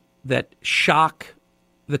crimes that shock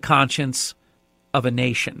the conscience of a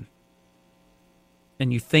nation.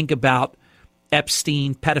 And you think about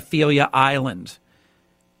Epstein, Pedophilia Island.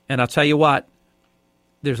 And I'll tell you what,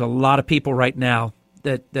 there's a lot of people right now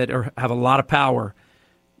that have a lot of power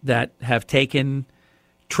that have taken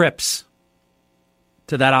trips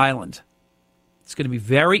to that island. It's going to be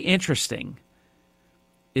very interesting.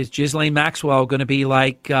 Is Ghislaine Maxwell going to be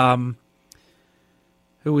like, who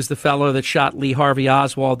was the fellow that shot Lee Harvey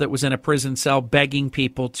Oswald that was in a prison cell begging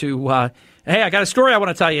people to, hey, I got a story I want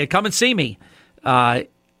to tell you. Come and see me. Will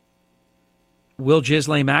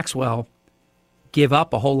Ghislaine Maxwell give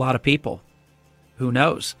up a whole lot of people? Who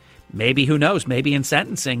knows? maybe, who knows, maybe in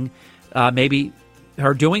sentencing, maybe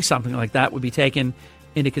her doing something like that would be taken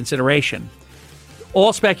into consideration.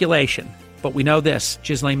 All speculation, but we know this.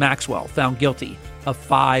 Ghislaine Maxwell found guilty of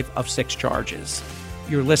 5 of 6 charges.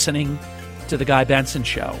 You're listening to The Guy Benson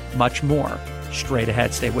Show. Much more straight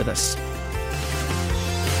ahead. Stay with us.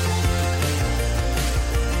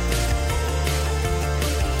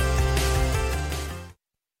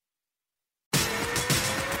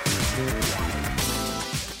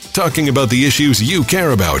 Talking about the issues you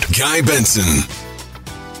care about. Guy Benson.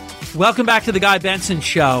 Welcome back to The Guy Benson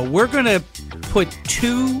Show. We're going to put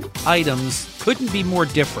 2 items, couldn't be more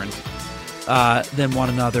different than one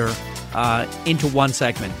another, into one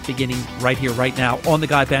segment, beginning right here, right now, on The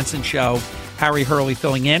Guy Benson Show. Harry Hurley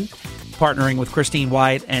filling in, partnering with Christine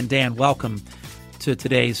Wyatt and Dan. Welcome to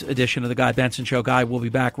today's edition of The Guy Benson Show. Guy will be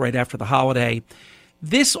back right after the holiday.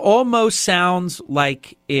 This almost sounds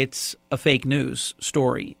like it's a fake news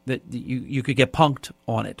story, that you could get punked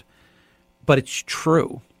on it. But it's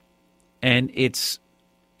true. And it's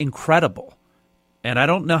incredible. And I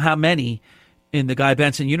don't know how many in the Guy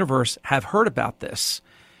Benson universe have heard about this.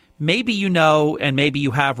 Maybe you know, and maybe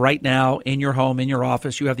you have right now in your home, in your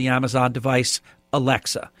office, you have the Amazon device,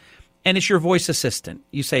 Alexa. And it's your voice assistant.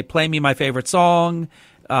 You say, play me my favorite song,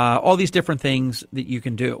 all these different things that you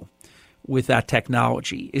can do with that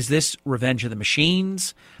technology. Is this Revenge of the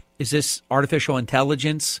Machines? Is this artificial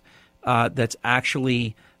intelligence that's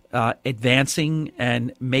actually advancing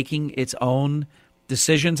and making its own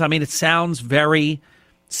decisions? I mean, it sounds very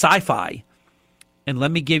sci-fi. And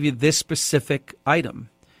let me give you this specific item.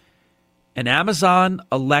 An Amazon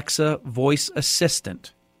Alexa voice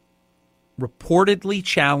assistant reportedly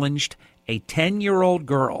challenged a 10-year-old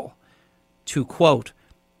girl to, quote,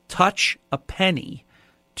 touch a penny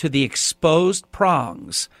to the exposed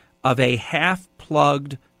prongs of a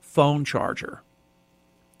half-plugged phone charger.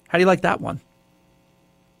 How do you like that one?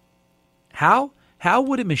 How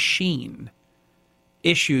would a machine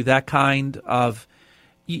issue that kind of...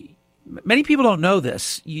 Many people don't know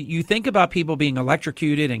this. You think about people being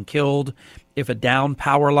electrocuted and killed if a down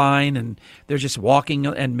power line and they're just walking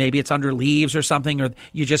and maybe it's under leaves or something, or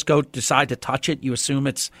you just decide to touch it. You assume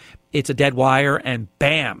it's a dead wire and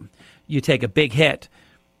bam, you take a big hit.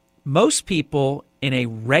 Most people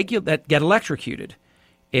that get electrocuted,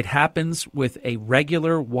 it happens with a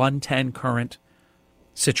regular 110 current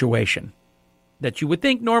situation that you would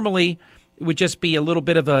think normally it would just be a little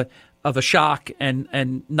bit of a shock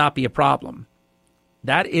and not be a problem.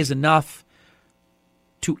 That is enough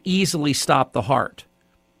to easily stop the heart.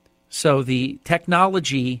 So the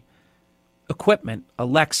technology equipment,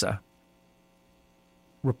 Alexa,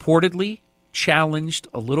 reportedly challenged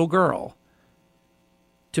a little girl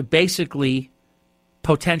to basically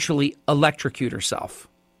potentially electrocute herself.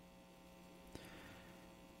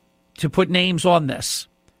 To put names on this,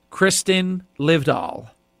 Kristen Livdahl,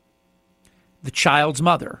 the child's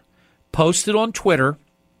mother, posted on Twitter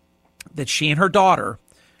that she and her daughter,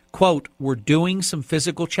 quote, were doing some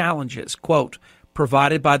physical challenges, quote,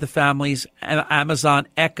 provided by the family's Amazon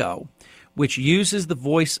Echo, which uses the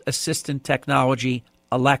voice assistant technology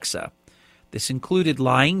Alexa. This included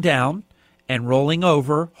lying down and rolling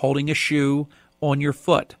over, holding a shoe on your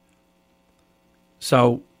foot.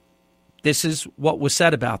 So this is what was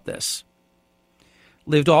said about this.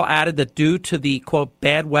 Livdahl added that due to the, quote,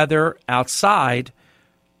 bad weather outside,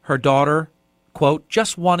 her daughter, quote,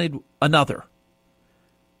 just wanted another.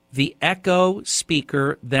 The Echo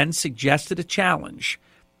speaker then suggested a challenge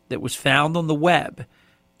that was found on the web,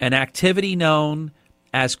 an activity known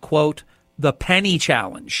as, quote, the Penny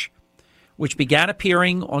Challenge, which began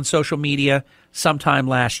appearing on social media sometime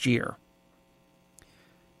last year.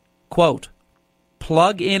 Quote,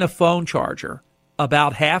 plug in a phone charger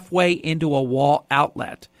about halfway into a wall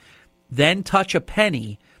outlet, then touch a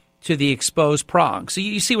penny to the exposed prong. So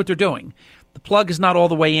you see what they're doing. The plug is not all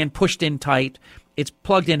the way in, pushed in tight. It's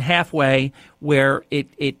plugged in halfway where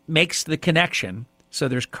it makes the connection. So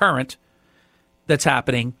there's current that's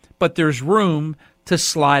happening, but there's room to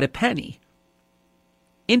slide a penny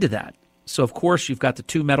into that. So, of course, you've got the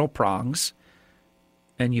 2 metal prongs,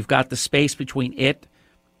 and you've got the space between it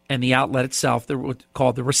and the outlet itself,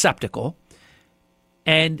 called the receptacle.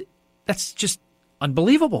 And that's just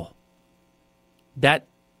unbelievable that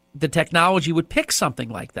the technology would pick something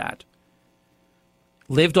like that.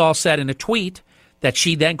 Livdahl said in a tweet that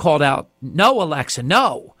she then called out, no, Alexa,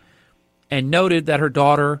 no, and noted that her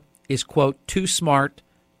daughter is, quote, too smart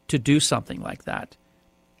to do something like that,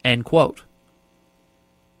 end quote.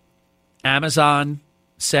 Amazon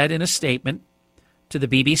said in a statement to the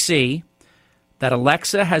BBC that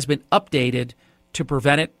Alexa has been updated to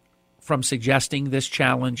prevent it from suggesting this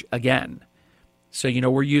challenge again. So,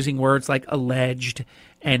 we're using words like alleged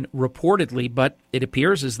and reportedly, but it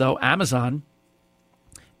appears as though Amazon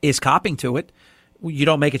is copying to it. You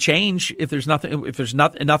don't make a change if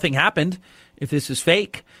nothing happened. If this is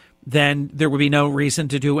fake, then there would be no reason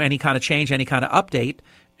to do any kind of change, any kind of update.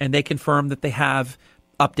 And they confirm that they have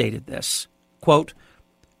updated this. Quote,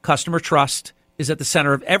 customer trust is at the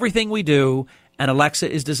center of everything we do, and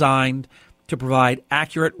Alexa is designed to provide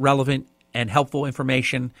accurate, relevant, and helpful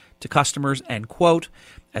information to customers, end quote.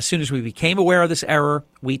 As soon as we became aware of this error,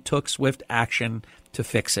 we took swift action to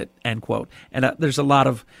fix it, end quote. And there's a lot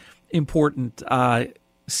of important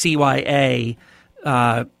CYA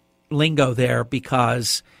lingo there,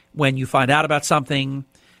 because when you find out about something,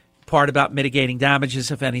 part about mitigating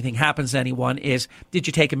damages if anything happens to anyone is, did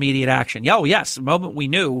you take immediate action? Oh, yes. The moment we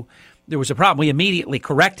knew there was a problem, we immediately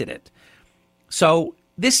corrected it. So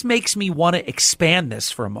this makes me want to expand this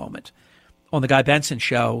for a moment on the Guy Benson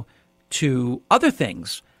Show to other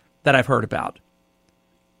things that I've heard about.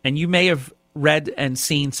 And you may have read and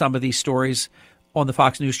seen some of these stories on the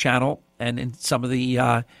Fox News channel and in some of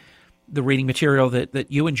the reading material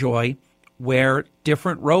that you enjoy, where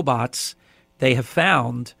different robots they have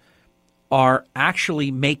found are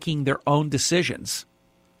actually making their own decisions.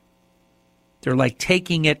 They're like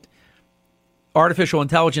taking it, artificial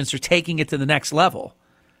intelligence are taking it to the next level.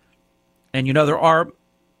 And there are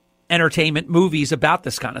entertainment movies about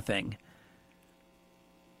this kind of thing,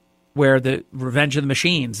 where the Revenge of the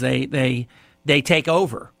Machines, they take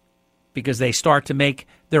over because they start to make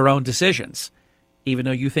their own decisions. Even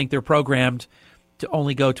though you think they're programmed to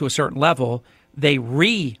only go to a certain level, they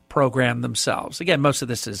reprogram themselves. Again, most of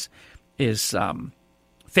this is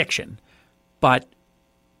fiction, but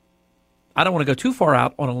I don't want to go too far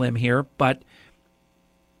out on a limb here, but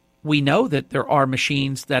we know that there are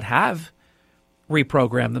machines that have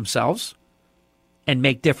reprogrammed themselves and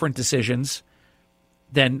make different decisions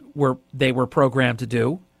than they were programmed to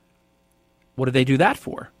do. What do they do that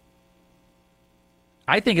for?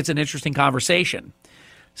 I think it's an interesting conversation.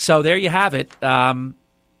 So there you have it. In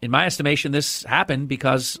my estimation, this happened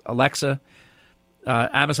because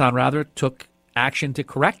Amazon rather, took action to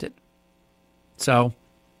correct it. So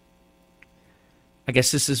I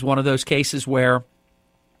guess this is one of those cases where,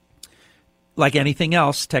 like anything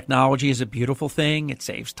else, technology is a beautiful thing. It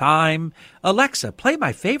saves time. Alexa, play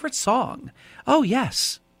my favorite song. Oh,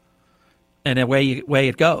 yes. And away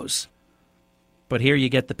it goes. But here you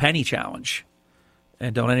get the penny challenge.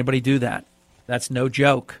 And don't anybody do that. That's no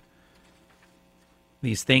joke.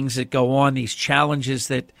 These things that go on, these challenges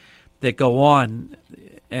that go on,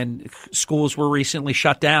 and schools were recently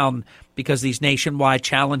shut down because these nationwide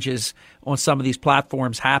challenges on some of these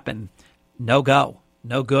platforms happen. No go.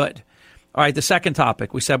 No good. All right, the second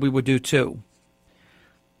topic, we said we would do two.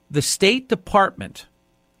 The State Department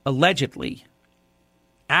allegedly,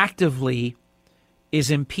 actively is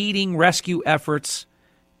impeding rescue efforts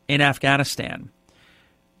in Afghanistan.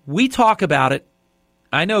 We talk about it.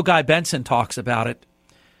 I know Guy Benson talks about it,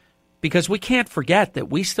 because we can't forget that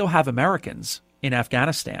we still have Americans in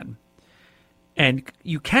Afghanistan. And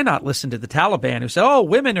you cannot listen to the Taliban who say, oh,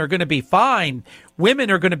 women are going to be fine. Women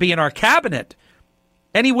are going to be in our cabinet.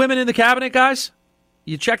 Any women in the cabinet, guys?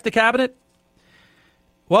 You check the cabinet?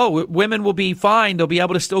 Well, women will be fine. They'll be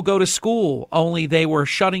able to still go to school. Only they were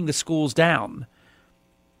shutting the schools down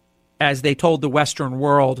as they told the Western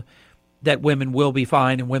world that women will be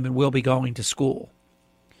fine and women will be going to school.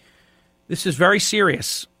 This is very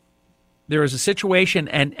serious. There is a situation,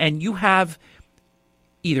 and you have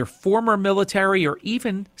either former military or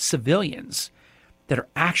even civilians that are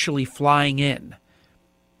actually flying in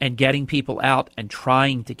and getting people out and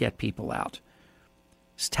trying to get people out.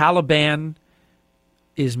 This Taliban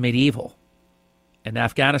is medieval, and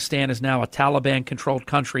Afghanistan is now a Taliban-controlled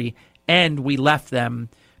country, and we left them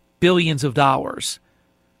billions of dollars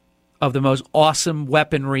of the most awesome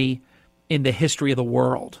weaponry in the history of the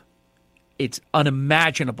world. It's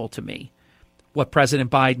unimaginable to me what President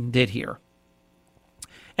Biden did here.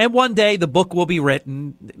 And one day the book will be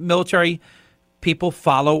written. Military people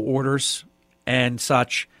follow orders and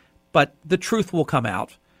such, but the truth will come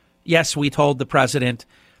out. Yes, we told the president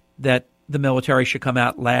that the military should come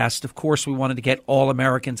out last. Of course, we wanted to get all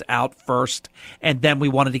Americans out first, and then we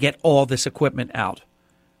wanted to get all this equipment out.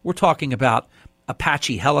 We're talking about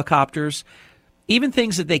Apache helicopters, even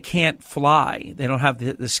things that they can't fly. They don't have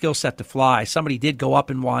the skill set to fly. Somebody did go up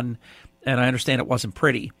in one, and I understand it wasn't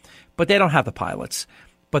pretty, but they don't have the pilots,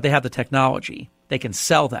 but they have the technology. They can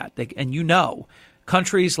sell that. And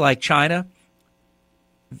countries like China,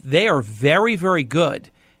 they are very, very good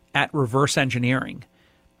at reverse engineering.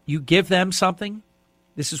 You give them something,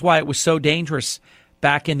 This is why it was so dangerous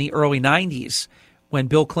back in the early 90s when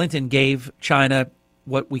Bill Clinton gave China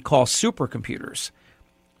what we call supercomputers.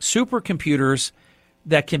 Supercomputers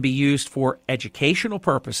that can be used for educational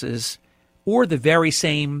purposes, or the very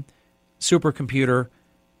same supercomputer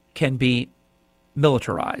can be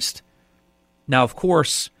militarized. Now, of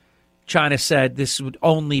course, China said this would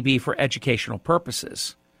only be for educational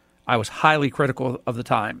purposes. I was highly critical of the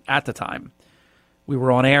time. At the time, we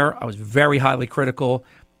were on air. I was very highly critical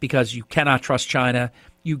because you cannot trust China.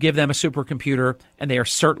 You give them a supercomputer, and they are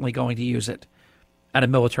certainly going to use it at a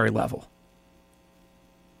military level.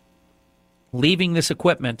 Leaving this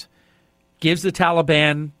equipment gives the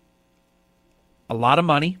Taliban a lot of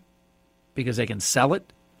money because they can sell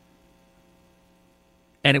it.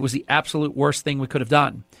 And it was the absolute worst thing we could have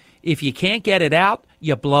done. If you can't get it out,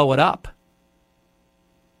 you blow it up.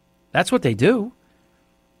 That's what they do.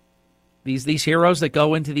 These heroes that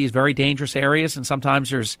go into these very dangerous areas, and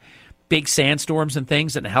sometimes there's big sandstorms and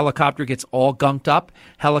things, and the helicopter gets all gunked up.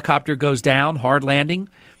 Helicopter goes down, hard landing,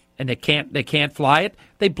 and they can't fly it.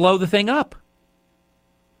 They blow the thing up.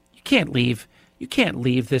 You can't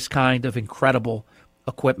leave this kind of incredible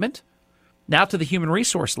equipment. Now to the human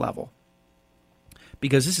resource level,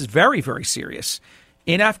 because this is very, very serious.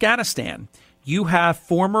 In Afghanistan, you have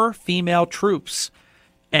former female troops,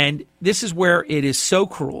 and this is where it is so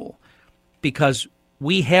cruel, because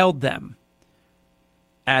we hailed them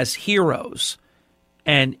as heroes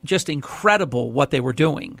and just incredible what they were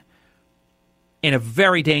doing in a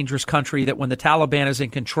very dangerous country that when the Taliban is in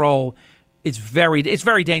control, it's very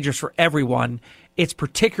dangerous for everyone. It's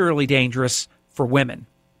particularly dangerous for women.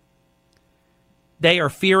 They are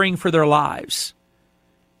fearing for their lives.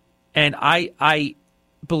 And I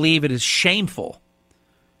believe it is shameful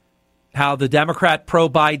how the Democrat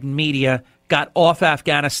pro-Biden media got off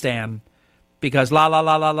Afghanistan because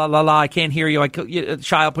la I can't hear you. A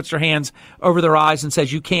child puts their hands over their eyes and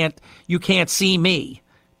says you can't see me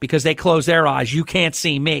because they close their eyes. You can't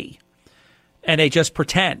see me, and they just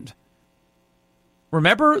pretend.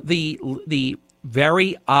 Remember the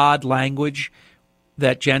very odd language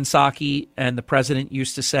that Jen Psaki and the president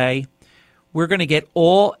used to say? We're going to get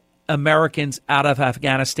all Americans out of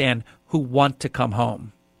Afghanistan who want to come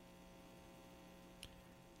home.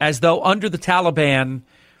 As though under the Taliban,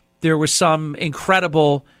 there was some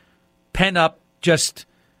incredible pent-up just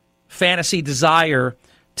fantasy desire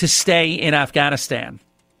to stay in Afghanistan.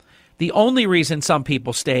 The only reason some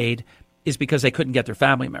people stayed is because they couldn't get their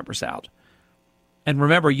family members out. And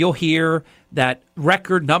remember, you'll hear that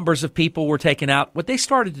record numbers of people were taken out. What they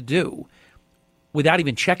started to do, without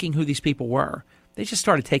even checking who these people were, they just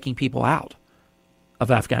started taking people out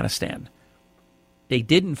of Afghanistan. They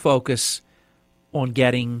didn't focus on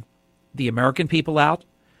getting the American people out,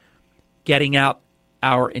 getting out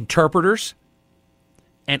our interpreters,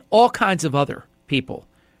 and all kinds of other people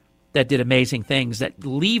that did amazing things, that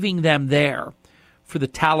leaving them there for the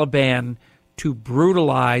Taliban to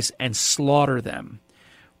brutalize and slaughter them.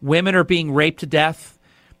 Women are being raped to death.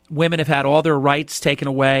 Women have had all their rights taken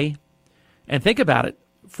away. And think about it,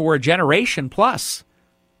 for a generation plus,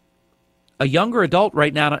 a younger adult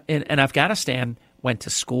right now in Afghanistan went to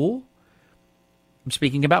school. I'm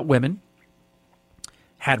speaking about women,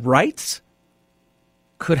 had rights,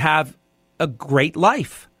 could have a great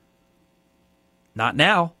life. Not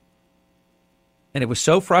now. And it was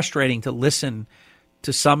so frustrating to listen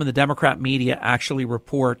to some of the Democrat media actually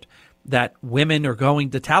report that women are going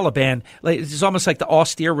to Taliban. It's almost like the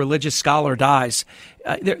austere religious scholar dies.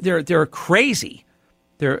 They're crazy.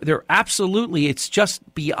 They're absolutely, it's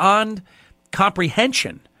just beyond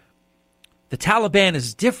comprehension. The Taliban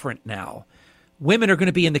is different now. Women are going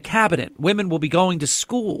to be in the cabinet. Women will be going to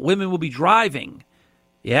school. Women will be driving.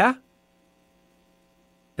 Yeah?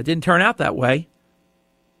 It didn't turn out that way.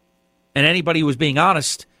 And anybody who was being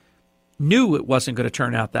honest knew it wasn't going to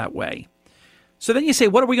turn out that way. So then you say,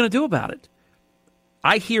 what are we going to do about it?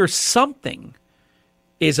 I hear something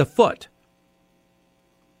is afoot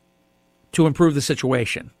to improve the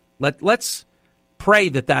situation. Let's pray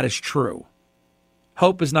that is true.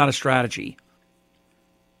 Hope is not a strategy.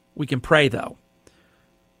 We can pray, though.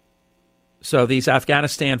 So these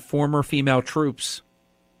Afghanistan former female troops,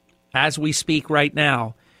 as we speak right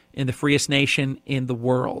now, in the freest nation in the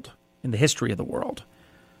world, in the history of the world,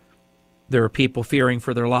 there are people fearing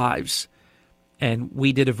for their lives. And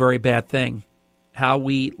we did a very bad thing. How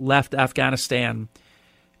we left Afghanistan,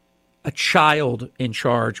 a child in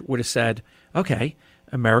charge would have said, okay,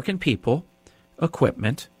 American people,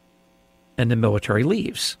 equipment, and the military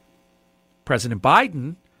leaves. President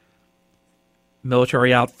Biden,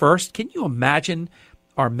 military out first. Can you imagine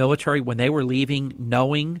our military when they were leaving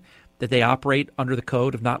knowing that they operate under the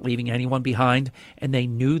code of not leaving anyone behind, and they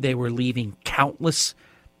knew they were leaving countless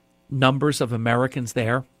numbers of Americans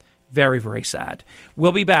there. Very, very sad.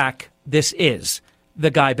 We'll be back. This is The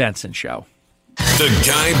Guy Benson Show. The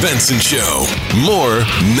Guy Benson Show. More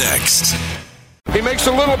next. He makes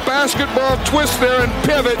a little basketball twist there and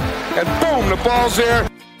pivot, and boom, the ball's there.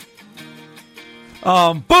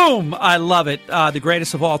 Boom! I love it. The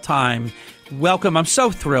greatest of all time. Welcome. I'm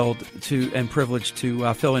so thrilled and privileged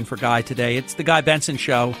to fill in for Guy today. It's The Guy Benson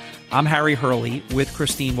Show. I'm Harry Hurley with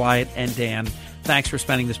Christine, Wyatt, and Dan. Thanks for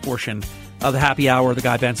spending this portion of the happy hour of The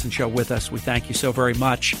Guy Benson Show with us. We thank you so very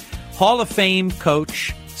much. Hall of Fame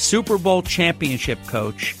coach, Super Bowl championship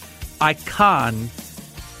coach, icon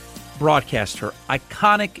broadcaster,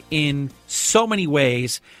 iconic in so many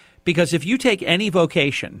ways, because if you take any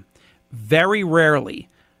vocation, very rarely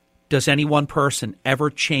does any one person ever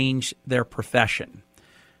change their profession.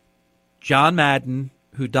 John Madden,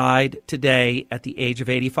 who died today at the age of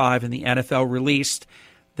 85, and the NFL released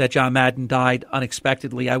that John Madden died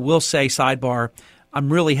unexpectedly. I will say, sidebar,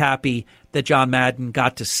 I'm really happy that John Madden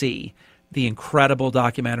got to see the incredible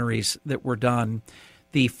documentaries that were done.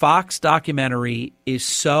 The Fox documentary is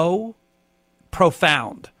so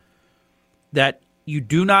profound that you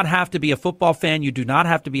do not have to be a football fan. You do not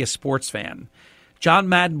have to be a sports fan. John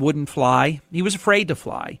Madden wouldn't fly. He was afraid to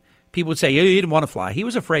fly. People would say, he didn't want to fly. He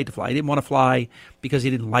was afraid to fly. He didn't want to fly because he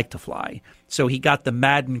didn't like to fly. So he got the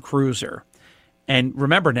Madden Cruiser. And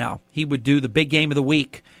remember now, he would do the big game of the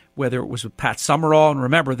week, whether it was with Pat Summerall. And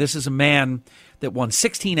remember, this is a man that won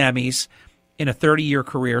 16 Emmys in a 30-year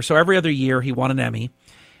career. So every other year he won an Emmy.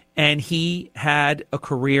 And he had a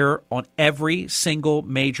career on every single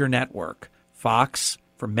major network. Fox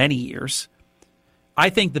for many years.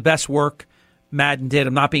 I think the best work Madden did,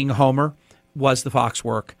 I'm not being a homer, was the Fox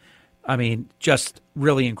work. I mean, just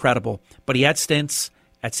really incredible. But he had stints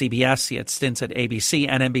at CBS. He had stints at ABC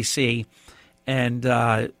and NBC. And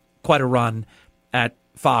quite a run at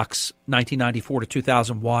Fox, 1994 to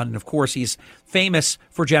 2001. And, of course, he's famous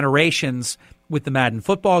for generations with the Madden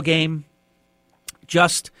football game.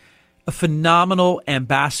 Just a phenomenal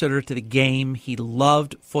ambassador to the game. He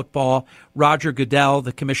loved football. Roger Goodell,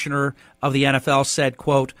 the commissioner of the NFL, said,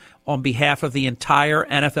 quote, "On behalf of the entire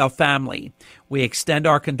NFL family, we extend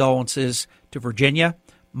our condolences to Virginia,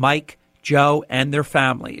 Mike, Joe, and their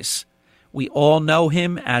families. We all know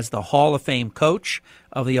him as the Hall of Fame coach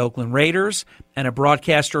of the Oakland Raiders and a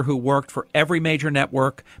broadcaster who worked for every major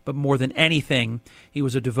network, but more than anything, he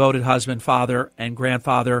was a devoted husband, father, and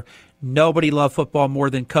grandfather. Nobody loved football more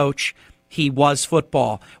than Coach. He was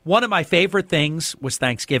football." One of my favorite things was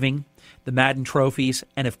Thanksgiving, the Madden trophies,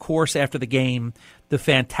 and, of course, after the game, the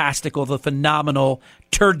fantastical, the phenomenal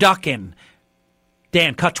turducken.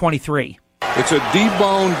 Dan, cut 23. It's a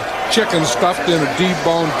deboned chicken stuffed in a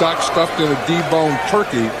deboned duck, stuffed in a deboned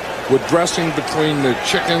turkey with dressing between the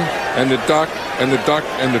chicken and the duck and the duck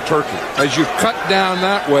and the turkey. As you cut down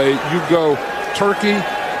that way, you go turkey,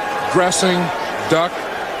 dressing, duck,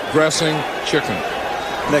 dressing, chicken.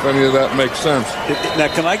 If any of that makes sense. Now,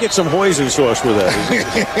 can I get some hoisin sauce with that?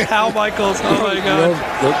 Al Michaels, oh my God.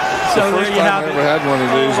 So there you have it. I never had one of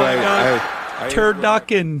these.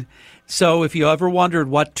 Turducken. So if you ever wondered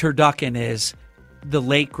what turducken is, the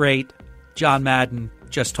late, great John Madden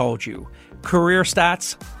just told you. Career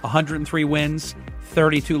stats, 103 wins,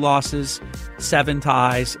 32 losses, 7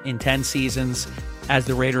 ties in 10 seasons as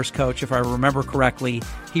the Raiders coach. If I remember correctly,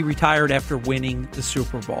 he retired after winning the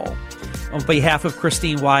Super Bowl. On behalf of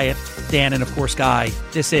Christine, Wyatt, Dan, and of course Guy,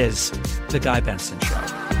 this is The Guy Benson Show.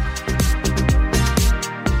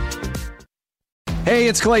 Hey,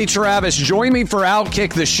 it's Clay Travis. Join me for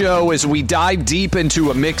Outkick the Show as we dive deep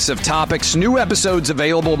into a mix of topics. New episodes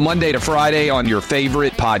available Monday to Friday on your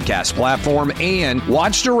favorite podcast platform, and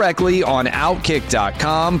watch directly on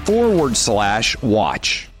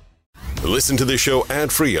Outkick.com/watch. Listen to the show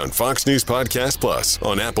ad-free on Fox News Podcast Plus,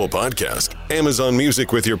 on Apple Podcast, Amazon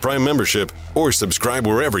Music with your Prime membership, or subscribe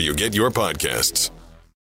wherever you get your podcasts.